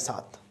अलाइड आयन के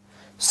साथ,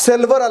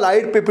 सिल्वर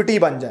अलाइड पीपीटी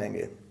बन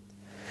जाएंगे।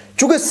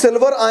 चूंकि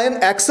सिल्वर आयन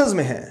एक्सेस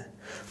में है,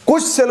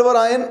 कुछ सिल्वर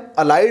आयन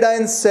अलाइड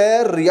आयन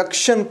से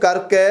रिएक्शन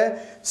करके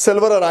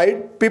सिल्वर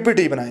अलाइड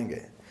पीपीटी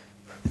बनाएंगे,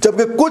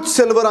 जबकि कुछ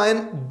सिल्वर आयन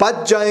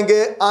बच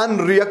जाएंगे,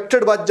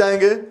 अनरिएक्टेड बच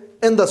जाएंगे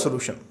इन द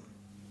सॉल्यूशन।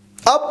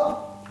 अब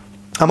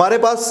हमारे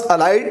पास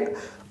अलाइड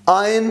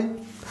आयन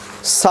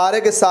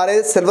सारे के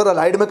सारे सिल्वर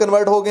अलाइड में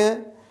कन्वर्ट हो गए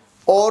हैं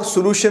और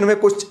सॉल्यूशन में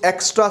कुछ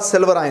एक्स्ट्रा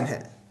सिल्वर आयन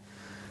है।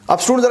 अब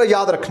स्टूडेंट जरा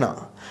याद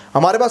रखना,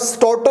 हमारे पास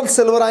टोटल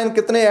सिल्वर आयन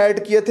कितने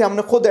ऐड किए थे?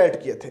 हमने खुद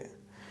ऐड किए थे।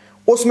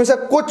 उसमें से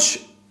कुछ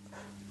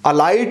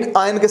अलाइड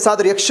आयन के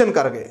साथ रिएक्शन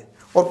कर गए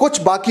और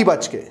कुछ बाकी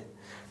बच गए।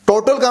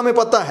 टोटल का हमें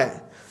पता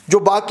है, जो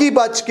बाकी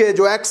बच के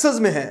जो एक्सेस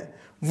में है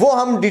वो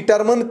हम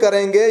डिटरमिन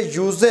करेंगे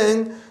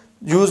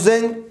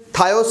यूजिंग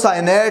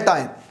थायोसाइनेट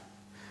आयन।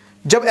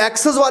 जब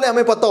एक्सेस वाले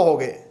हमें पता हो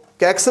गए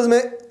कि एक्सेस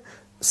में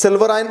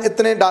सिल्वर आयन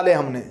इतने डाले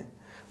हमने,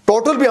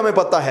 टोटल भी हमें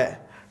पता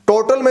है,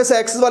 टोटल में से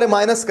एक्सेस वाले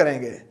माइनस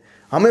करेंगे,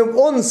 हमें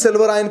उन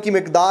सिल्वर आयन की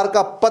मिकदार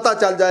का पता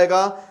चल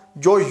जाएगा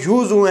जो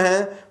यूज हुए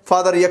हैं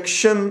for the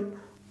reaction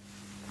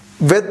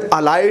with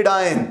allied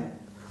ion.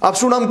 अब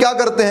स्टूडेंट हम क्या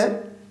करते हैं?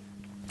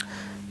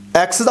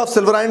 एक्सेस ऑफ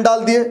सिल्वर आयन डाल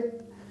दिए,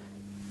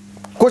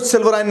 कुछ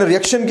सिल्वर आयन ने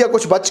रिएक्शन किया,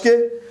 कुछ बच के।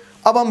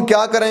 अब हम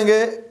क्या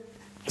करेंगे?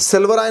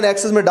 सिल्वर आयन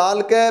एक्सेस में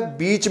डाल के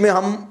बीच में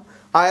हम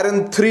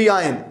iron 3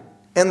 ion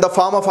in the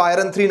form of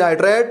iron 3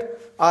 nitrate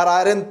और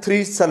आयरन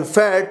 3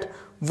 सल्फेट,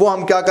 वो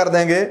हम क्या कर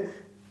देंगे,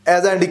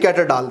 एज ए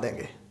इंडिकेटर डाल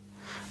देंगे।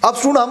 अब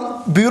स्टूडेंट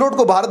हम ब्यूरोट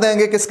को भर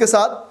देंगे किसके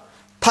साथ,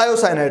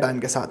 थायोसाइनाइड आयन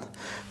के साथ।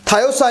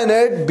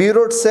 थायोसाइनाइड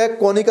ब्यूरोट से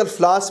कॉनिकल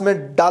फ्लास्क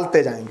में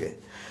डालते जाएंगे।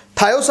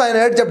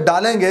 थायोसाइनाइड जब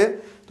डालेंगे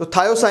तो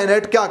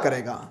थायोसाइनाइड क्या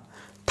करेगा,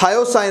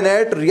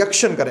 थायोसाइनाइड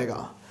रिएक्शन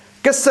करेगा।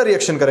 किससे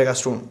रिएक्शन करेगा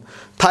स्टूडेंट,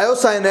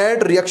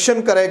 थायोसाइनाइड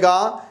रिएक्शन करेगा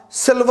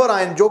सिल्वर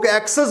आयन जो कि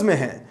एक्सेस में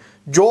है,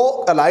 जो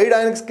अलाइड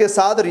आयन के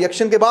साथ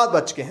रिएक्शन के बाद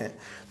बच के हैं।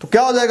 तो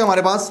क्या हो जाएगा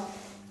हमारे पास,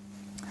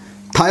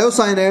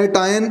 thiocyanide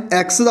ion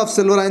access of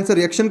silver ion से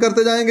रिएक्शन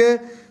करते जाएंगे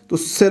तो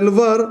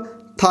सिल्वर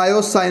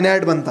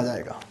थायोसाइनाइड बनता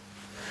जाएगा।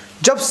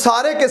 जब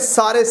सारे के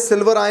सारे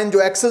सिल्वर आयन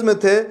जो एक्सेस में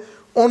थे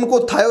उनको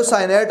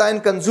थायोसाइनाइड आयन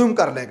कंज्यूम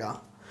कर लेगा।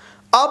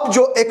 अब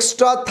जो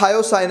एक्स्ट्रा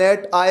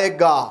थायोसाइनाइड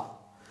आएगा,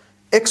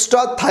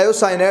 एक्स्ट्रा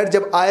थायोसाइनाइड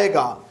जब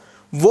आएगा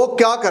वो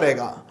क्या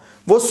करेगा,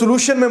 वो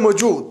सॉल्यूशन में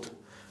मौजूद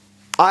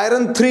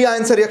आयरन 3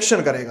 आयन से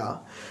रिएक्शन करेगा।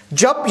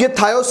 जब ये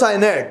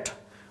थायोसाइनाइड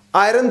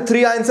आयरन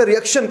 3 आयन से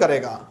रिएक्शन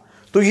करेगा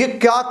तो ये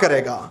क्या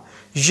करेगा,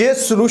 ये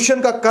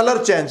सॉल्यूशन का कलर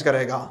चेंज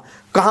करेगा।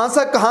 कहां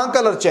से कहां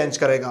कलर चेंज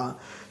करेगा,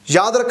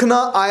 याद रखना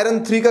आयरन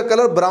 3 का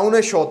कलर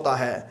ब्राउनिश होता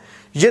है।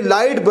 ये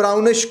लाइट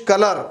ब्राउनिश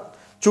कलर,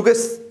 चूंकि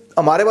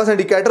हमारे पास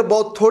इंडिकेटर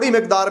बहुत थोड़ी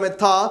मिकदार में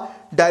था,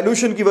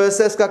 डाइल्यूशन की वजह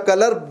से इसका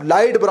कलर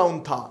लाइट ब्राउन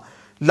था।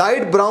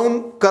 लाइट ब्राउन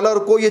कलर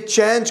को ये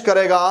चेंज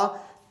करेगा,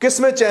 किस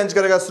में चेंज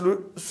करेगा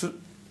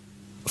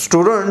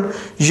स्टूडेंट,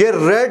 ये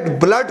रेड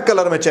ब्लड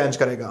कलर में चेंज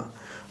करेगा।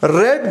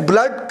 रेड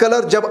ब्लड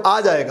कलर जब आ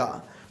जाएगा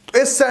तो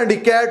इससे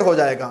इंडिकेट हो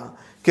जाएगा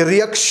कि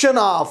reaction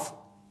of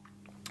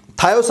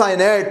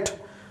thiocyanate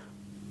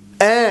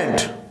and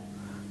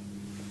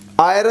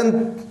iron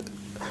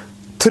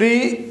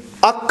 3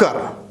 occur,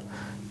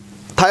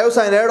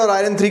 thiocyanide और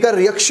आयरन 3 का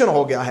रिएक्शन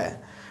हो गया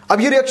है।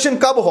 अब ये रिएक्शन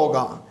कब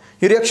होगा,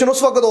 ये रिएक्शन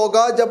उस वक्त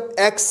होगा जब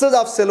एक्सेस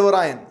ऑफ सिल्वर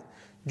आयन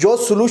जो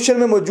सॉल्यूशन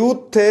में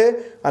मौजूद थे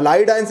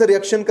अलाइड आयन से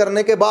रिएक्शन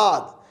करने के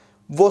बाद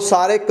वो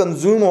सारे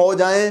कंज्यूम हो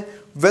जाएं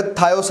विद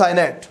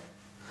थायोसाइनाइड।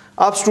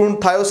 अब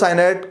स्टूडेंट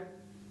थायोसाइनाइड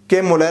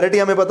के मोलैरिटी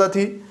हमें पता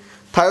थी,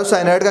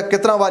 थायोसाइनाइड का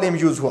कितना वॉल्यूम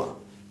यूज हुआ,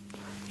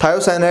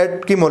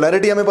 थायोसाइनाइड की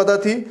मोलैरिटी हमें पता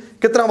थी,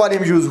 कितना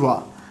वॉल्यूम यूज हुआ।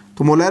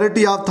 तो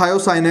molarity of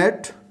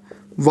thiocyanide,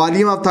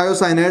 volume of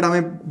thiocyanide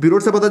हमें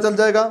ब्यूरोट से पता चल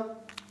जाएगा।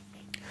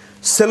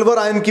 सिल्वर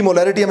आयन की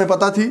मोलैरिटी हमें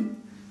पता थी,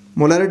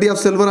 मोलैरिटी ऑफ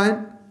सिल्वर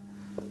आयन।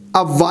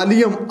 अब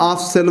वॉल्यूम ऑफ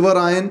सिल्वर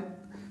आयन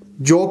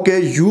जो कि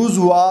यूज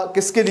हुआ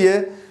किसके लिए,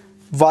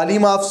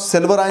 वॉल्यूम ऑफ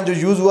सिल्वर आयन जो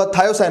यूज हुआ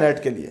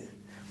थायोसाइनाइड के लिए,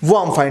 वो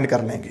हम फाइंड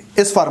कर लेंगे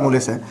इस फार्मूले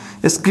से।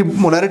 इसकी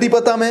मोलैरिटी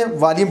पता हमें,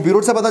 वॉल्यूम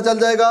ब्यूरोट से पता चल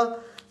जाएगा।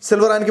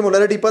 सिल्वर आयन की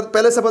मोलैरिटी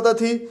पहले से पता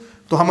थी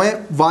तो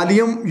हमें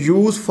वॉल्यूम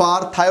यूज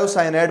फॉर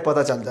थायोसाइनाइड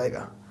पता चल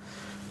जाएगा।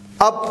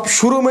 अब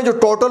शुरू में जो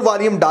टोटल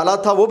वॉल्यूम डाला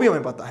था वो भी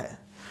हमें पता है,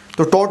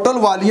 तो total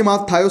volume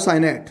of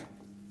thiocyanide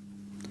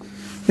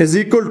is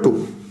equal to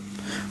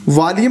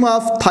volume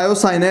of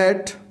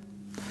thiocyanide,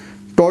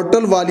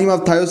 total volume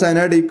of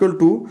thiocyanide equal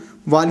to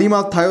volume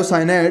of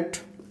thiocyanide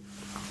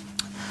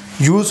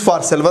use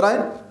for silver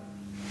ion,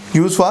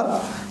 use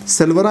for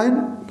silver ion,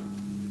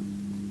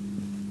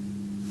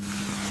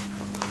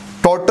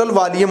 total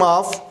volume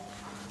of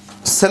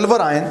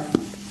silver ion,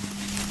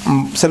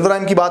 silver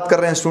ion की बात कर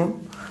रहे हैं student,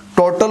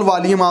 total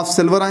volume of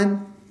silver ion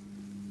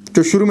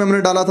जो शुरू में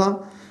हमने डाला था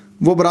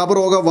वो बराबर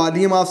होगा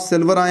volume of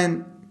silver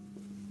ion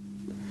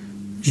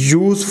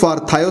use for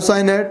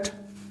thiocyanide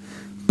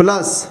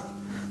plus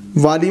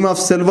volume of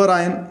silver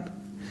ion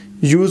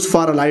use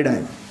for allied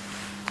ion.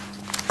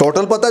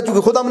 Total पता है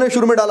चूंकि खुद हमने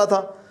शुरू में डाला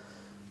था,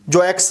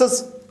 जो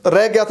एक्सेस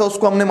रह गया था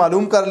उसको हमने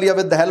मालूम कर लिया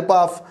with the help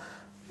of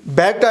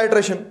back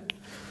titration.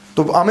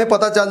 तो हमें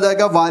पता चल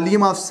जाएगा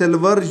वॉल्यूम ऑफ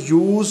सिल्वर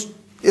यूज,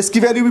 इसकी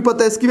वैल्यू भी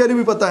पता है, इसकी वैल्यू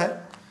भी पता है।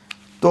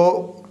 तो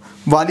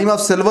वॉल्यूम ऑफ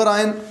सिल्वर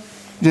आयन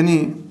यानी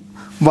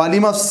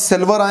वॉल्यूम ऑफ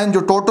सिल्वर आयन जो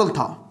टोटल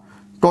था,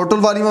 total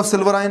volume of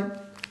silver ion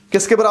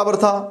किसके बराबर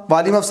था,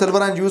 volume of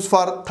silver ion use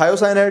for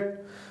thiocyanide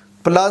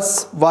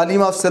plus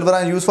volume of silver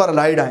ion use for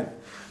allied ion.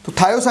 तो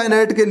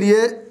थायोसाइनाइड के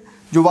लिए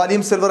जो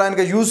वॉल्यूम सिल्वर आयन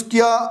का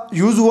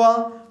यूज हुआ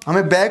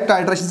हमें बैक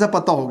टाइट्रेशन से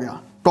पता हो गया,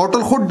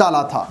 टोटल खुद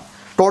डाला था,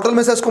 टोटल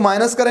में से इसको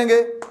माइनस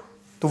करेंगे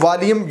तो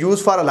volume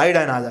use for allied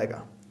ion आ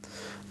जाएगा।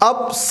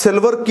 अब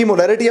सिल्वर की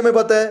मोलैरिटी हमें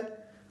पता है,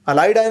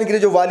 अलाइड आयन के लिए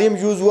जो वॉल्यूम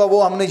यूज हुआ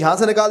वो हमने यहां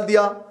से निकाल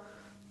दिया।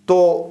 तो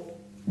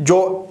जो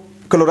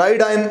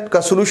क्लोराइड आयन का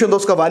सॉल्यूशन तो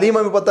उसका वॉल्यूम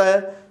हमें पता है,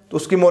 तो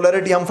उसकी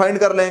मोलैरिटी हम फाइंड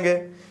कर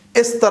लेंगे।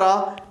 इस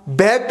तरह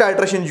बैक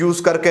टाइट्रेशन यूज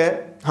करके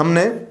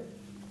हमने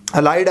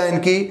अलाइड आयन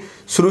की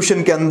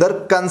सॉल्यूशन के अंदर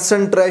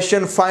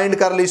कंसंट्रेशन फाइंड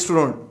कर ली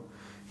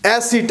स्टूडेंट।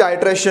 ऐसी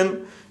टाइट्रेशन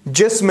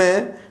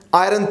जिसमें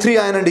आयरन 3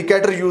 आयन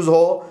इंडिकेटर यूज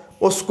हो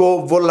उसको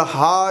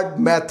वुलहार्ड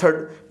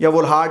मेथड या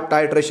वुलहार्ड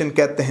टाइट्रेशन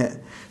कहते हैं।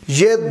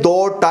 ये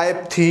दो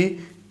टाइप थी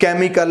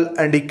केमिकल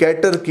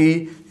इंडिकेटर की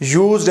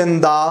used in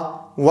the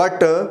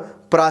what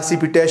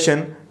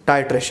precipitation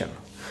titration.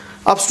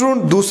 अब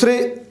स्टूडेंट दूसरी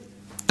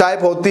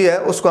टाइप होती है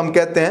उसको हम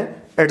कहते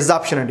हैं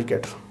एडजॉर्प्शन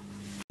इंडिकेटर।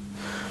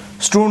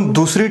 स्टूडेंट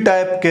दूसरी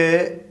टाइप के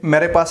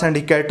मेरे पास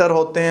इंडिकेटर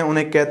होते हैं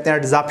उन्हें कहते हैं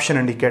एडजॉर्प्शन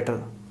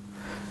इंडिकेटर।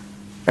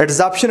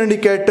 एडजॉर्प्शन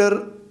इंडिकेटर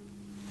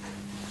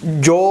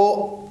जो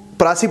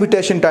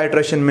प्रेसिपिटेशन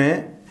टाइट्रेशन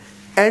में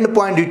एंड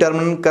पॉइंट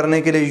डिटरमिन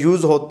करने के लिए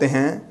यूज होते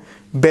हैं,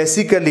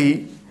 बेसिकली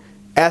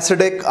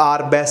एसिडिक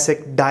और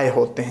बेसिक डाई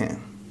होते हैं।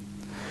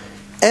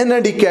 इन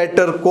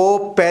इंडिकेटर को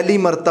पहली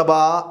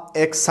मर्तबा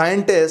एक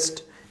साइंटिस्ट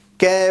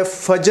के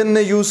फजन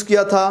ने यूज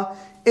किया था,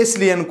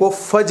 इसलिए इनको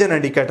फजन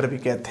इंडिकेटर भी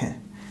कहते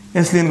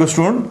हैं। इसलिए इनको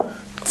स्टूडेंट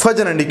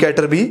फजन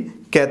इंडिकेटर भी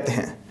कहते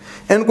हैं।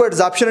 इनको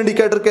एडजॉर्प्शन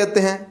इंडिकेटर कहते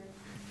हैं।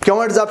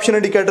 क्यों एडजॉर्प्शन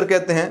इंडिकेटर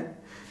कहते हैं?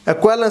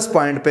 इक्विवेलेंस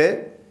पॉइंट पे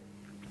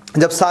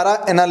जब सारा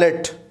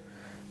एनालिट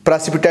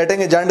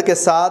प्रेसिपिटेटिंग एजेंट के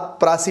साथ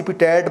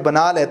प्रेसिपिटेट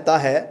बना लेता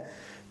है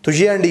तो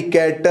ये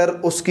इंडिकेटर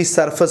उसकी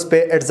सरफेस पे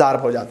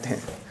एडजॉर्ब हो जाते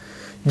हैं।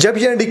 जब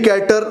ये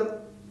इंडिकेटर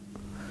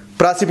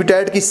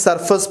प्रेसिपिटेट की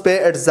सरफेस पे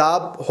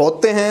एडजॉर्ब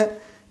होते हैं,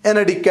 इन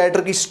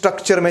इंडिकेटर की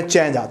स्ट्रक्चर में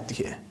चेंज आती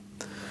है।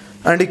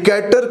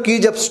 इंडिकेटर की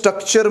जब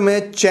स्ट्रक्चर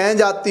में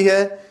चेंज आती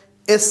है,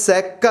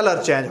 इससे कलर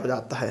चेंज हो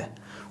जाता है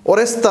और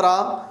इस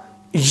तरह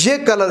ये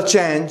कलर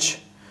चेंज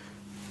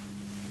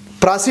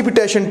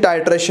प्रेसिपिटेशन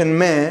टाइट्रेशन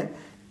में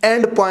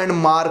एंड पॉइंट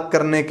मार्क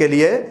करने के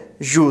लिए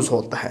यूज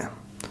होता है।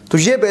 तो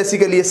ये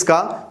बेसिकली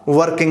इसका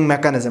वर्किंग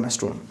मैकेनिज्म है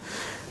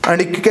स्टूडेंट।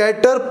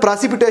 इंडिकेटर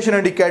प्रेसिपिटेशन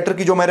इंडिकेटर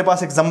की जो मेरे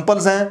पास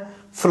एग्जांपल्स हैं,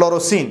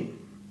 फ्लोरोसीन,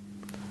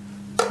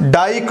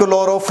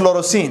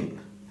 डाइक्लोरोफ्लोरोसीन,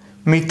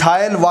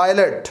 मिथाइल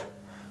वायलेट,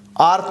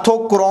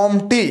 आर्थोक्रोम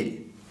टी।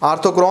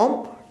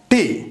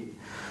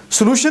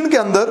 सॉल्यूशन के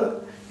अंदर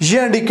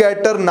ये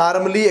इंडिकेटर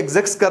नॉर्मली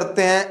एग्जिस्ट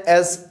करते हैं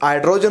as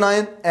hydrogen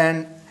ion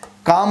and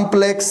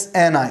complex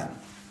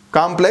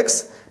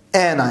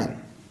A9.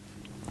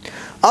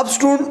 अब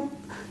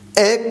स्टूडेंट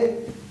एक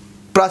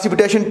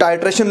प्रेसिपिटेशन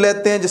टाइट्रेशन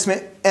लेते हैं जिसमें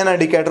एन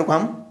इंडिकेटर को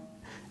हम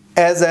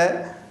as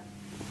A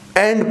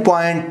and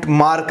point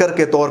marker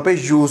के तौर पे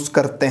यूज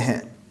करते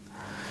हैं।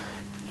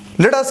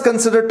 Let us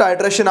consider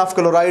titration of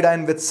chloride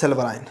ion with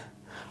silver ion.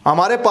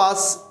 हमारे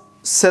पास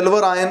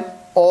सिल्वर आयन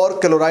और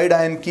क्लोराइड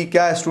आयन की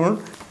क्या है स्टूडेंट?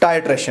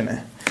 टाइट्रेशन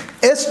है।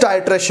 इस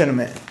टाइट्रेशन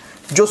में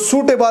जो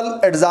सूटेबल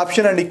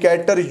एडजॉर्प्शन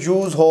इंडिकेटर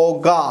यूज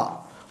होगा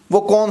वो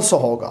कौन सा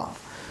होगा?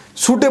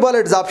 सूटेबल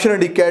एडजॉर्प्शन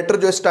इंडिकेटर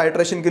जो इस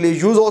टाइट्रेशन के लिए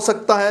यूज हो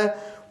सकता है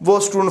वो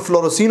स्टूडेंट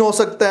फ्लोरोसीन हो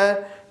सकता है,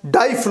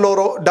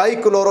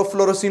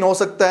 डाइक्लोरोफ्लोरोसीन हो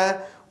सकता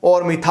है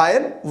और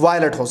मिथाइल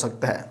वायलेट हो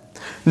सकता है।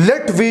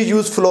 Late we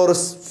use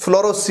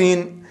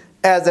फ्लोरोसीन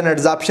as an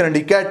adsorption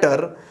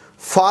indicator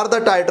for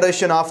the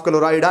titration of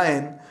chloride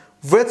ion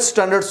with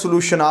standard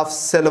solution of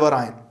silver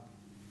ion.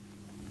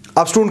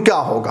 अब स्टूडेंट क्या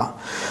होगा?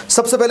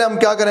 सबसे पहले हम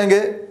क्या करेंगे,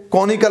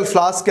 कॉनिकल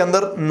फ्लास्क के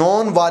अंदर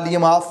non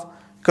volume of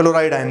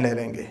chloride ion ले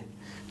लेंगे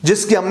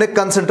जिसकी हमने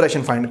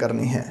कंसंट्रेशन फाइंड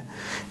करनी है।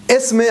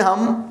 इसमें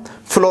हम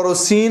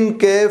फ्लोरोसीन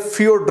के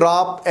फ्यू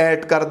ड्रॉप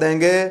ऐड कर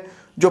देंगे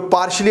जो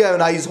पार्शियली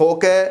आयोनाइज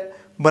होके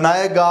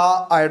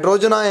बनाएगा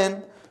हाइड्रोजन आयन।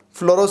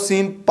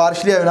 फ्लोरोसीन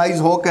पार्शियली आयोनाइज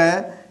होके,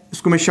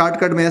 इसको मैं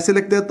शॉर्टकट में ऐसे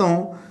लिख देता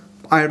हूं,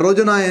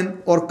 हाइड्रोजन आयन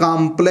और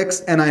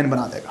कॉम्प्लेक्स एनाइन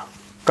बना देगा,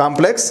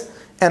 कॉम्प्लेक्स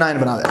एनाइन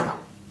बना देगा।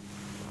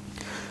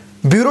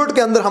 ब्यूरोट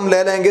के अंदर हम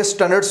ले लेंगे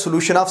standard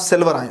solution of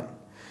silver ion.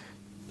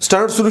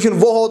 Standard solution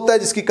वो होता है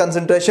जिसकी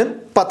कंसंट्रेशन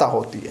पता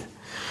होती है।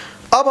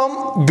 अब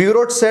हम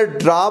ब्यूरोट से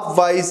ड्रॉप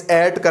वाइज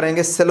ऐड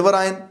करेंगे सिल्वर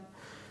आयन।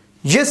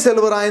 ये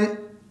सिल्वर आयन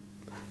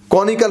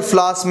कॉनिकल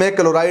फ्लास्क में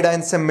क्लोराइड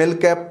आयन से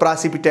मिलकर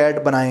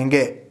प्रेसिपिटेट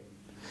बनाएंगे।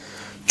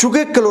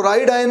 चूंकि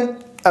क्लोराइड आयन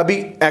अभी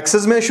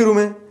एक्सेस में शुरू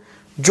में,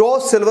 जो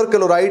सिल्वर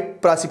क्लोराइड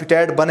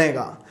प्रेसिपिटेट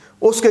बनेगा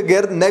उसके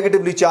गिर्द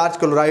negatively charge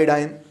chloride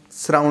ion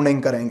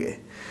surrounding करेंगे।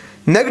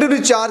 नेगेटिवली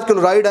चार्ज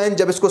क्लोराइड आयन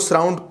जब इसको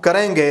सराउंड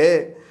करेंगे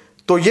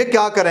तो ये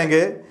क्या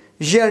करेंगे,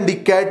 ये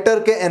इंडिकेटर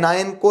के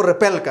एनायन को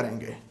रिपेल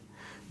करेंगे।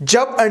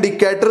 जब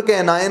इंडिकेटर के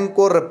एनायन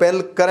को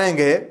रिपेल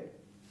करेंगे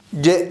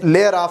ये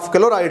लेयर ऑफ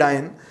क्लोराइड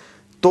आयन,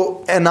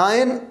 तो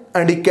एनायन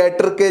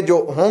इंडिकेटर के जो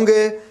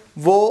होंगे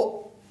वो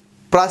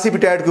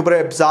प्रेसिपिटेट के ऊपर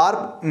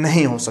एब्जॉर्ब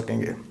नहीं हो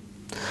सकेंगे।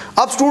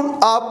 अब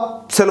स्टूडेंट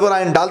आप सिल्वर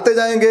आयन डालते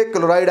जाएंगे,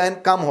 क्लोराइड आयन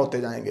कम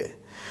होते जाएंगे।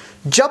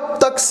 जब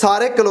तक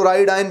सारे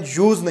क्लोराइड आयन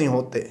यूज नहीं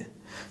होते,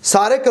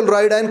 सारे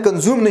क्लोराइड आयन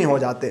कंज्यूम नहीं हो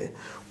जाते,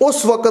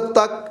 उस वक्त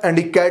तक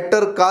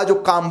इंडिकेटर का जो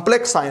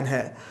कॉम्प्लेक्स आयन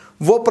है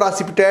वो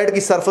प्रेसिपिटेट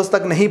की सरफेस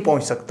तक नहीं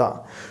पहुंच सकता।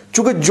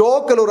 क्योंकि जो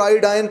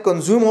क्लोराइड आयन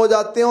कंज्यूम हो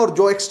जाते हैं और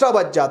जो एक्स्ट्रा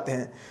बच जाते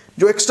हैं,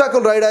 जो एक्स्ट्रा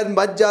क्लोराइड आयन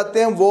बच जाते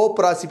हैं वो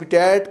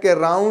प्रेसिपिटेट के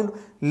राउंड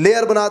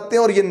लेयर बनाते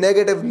हैं और ये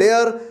नेगेटिव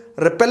लेयर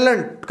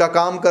रिपेलेंट का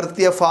काम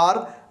करती है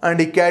for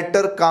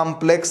indicator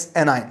complex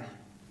A9.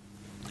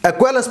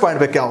 Equivalence point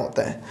पे क्या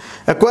होता है?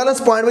 इक्विवेलेंस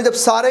पॉइंट में जब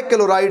सारे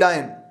क्लोराइड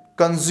आयन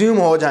कंज्यूम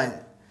हो जाएं,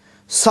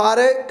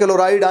 सारे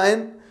क्लोराइड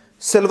आयन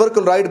सिल्वर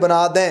क्लोराइड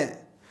बना दें,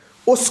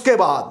 उसके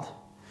बाद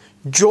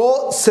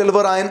जो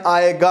सिल्वर आयन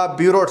आएगा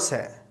ब्यूरोट से,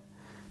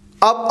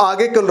 अब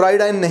आगे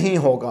क्लोराइड आयन नहीं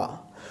होगा।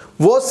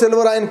 वो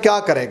सिल्वर आयन क्या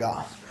करेगा,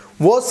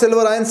 वो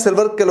silver ion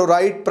silver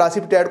chloride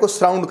precipitate को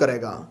सराउंड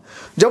करेगा।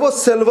 जब वो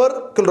सिल्वर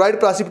क्लोराइड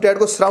प्रेसिपिटेट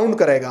को सराउंड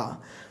करेगा,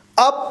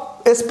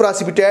 अब इस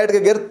प्रेसिपिटेट के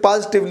गिर्द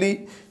पॉजिटिवली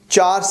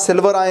चार्ज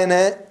सिल्वर आयन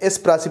है इस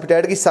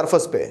प्रेसिपिटेट की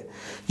सरफेस पे।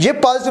 ये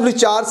positively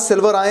charge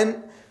silver ion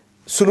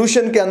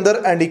solution के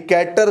अंदर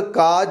इंडिकेटर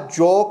का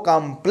जो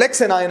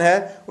कॉम्प्लेक्स एनायन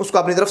है उसको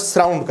अपनी तरफ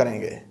सराउंड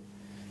करेंगे।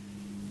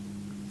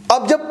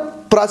 अब जब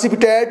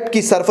प्रेसिपिटेट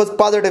की सरफेस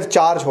पॉजिटिव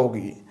चार्ज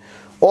होगी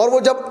और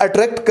वो जब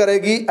अट्रैक्ट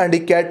करेगी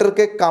इंडिकेटर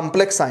के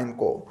कॉम्प्लेक्स आयन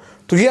को,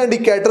 तो ये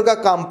इंडिकेटर का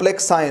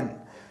कॉम्प्लेक्स आयन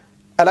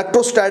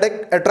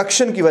इलेक्ट्रोस्टैटिक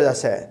अट्रैक्शन की वजह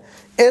से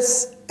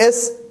इस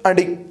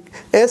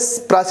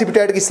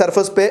प्रेसिपिटेट की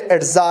सरफेस पे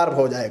एब्जॉर्ब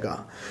हो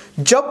जाएगा।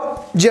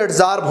 जब ये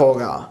एब्जॉर्ब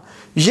होगा,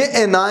 ये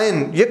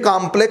एनायन, ये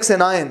कॉम्प्लेक्स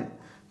एनायन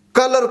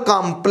कलर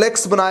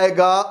कॉम्प्लेक्स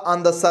बनाएगा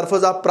on the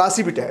surface of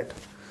precipitate.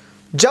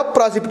 जब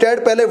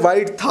प्रेसिपिटेट पहले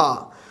वाइट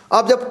था,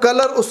 अब जब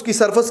कलर उसकी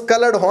सरफेस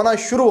कलर्ड होना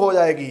शुरू हो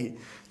जाएगी,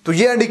 तो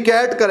ये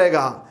इंडिकेट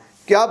करेगा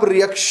कि अब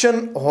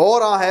रिएक्शन हो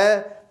रहा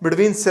है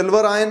बिटवीन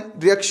सिल्वर आयन,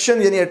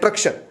 रिएक्शन यानी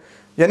अट्रैक्शन,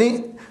 यानी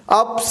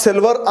अब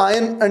सिल्वर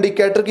आयन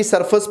इंडिकेटर की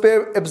सरफेस पे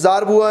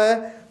एब्जॉर्ब हुआ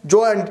है, जो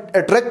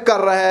अट्रैक्ट कर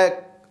रहा है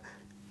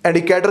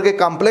इंडिकेटर के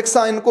कॉम्प्लेक्स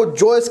आयन को,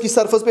 जो इसकी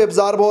सरफेस पे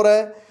एब्जॉर्ब हो रहा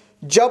है।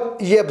 जब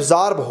ये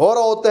एब्जॉर्ब हो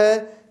रहा होता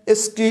है,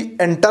 इसकी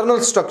इंटरनल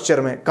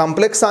स्ट्रक्चर में,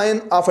 कॉम्प्लेक्स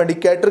आयन ऑफ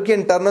इंडिकेटर की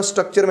इंटरनल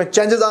स्ट्रक्चर में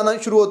चेंजेस आना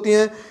शुरू होती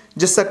हैं,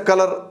 जिससे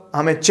कलर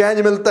हमें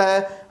चेंज मिलता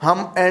है,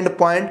 हम एंड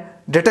पॉइंट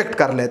डिटेक्ट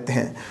कर लेते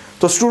हैं।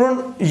 तो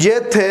स्टूडेंट, ये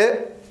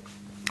थे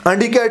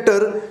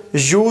indicator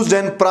used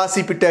in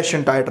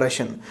precipitation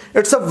titration.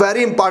 It's a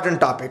very important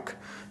topic,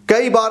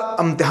 कई बार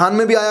इम्तिहान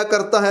में भी आया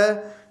करता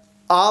है।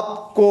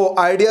 आपको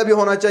आइडिया भी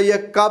होना चाहिए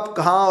कब,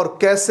 कहाँ और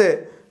कैसे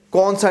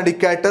कौन सा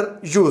इंडिकेटर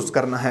यूज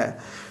करना है।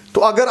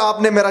 तो अगर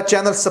आपने मेरा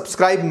चैनल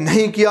सब्सक्राइब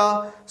नहीं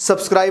किया,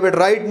 subscribe it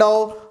right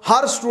now.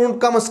 Her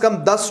student कम से कम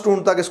 10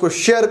 स्टूडेंट तक इसको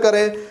शेयर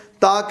करें,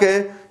 ताकि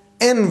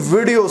इन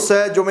वीडियो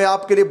से, जो मैं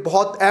आपके लिए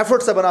बहुत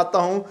एफर्ट से बनाता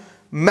हूं,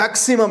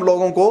 मैक्सिमम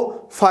लोगों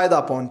को फायदा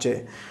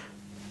पहुंचे।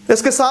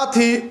 इसके साथ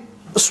ही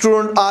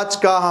स्टूडेंट, आज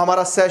का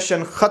हमारा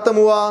सेशन खत्म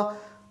हुआ।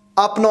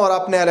 अपना और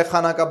अपने अहले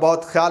खाना का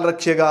बहुत ख्याल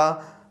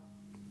रखिएगा,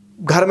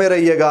 घर में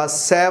रहिएगा,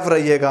 सेफ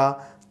रहिएगा।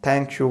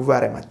 Thank you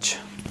very much.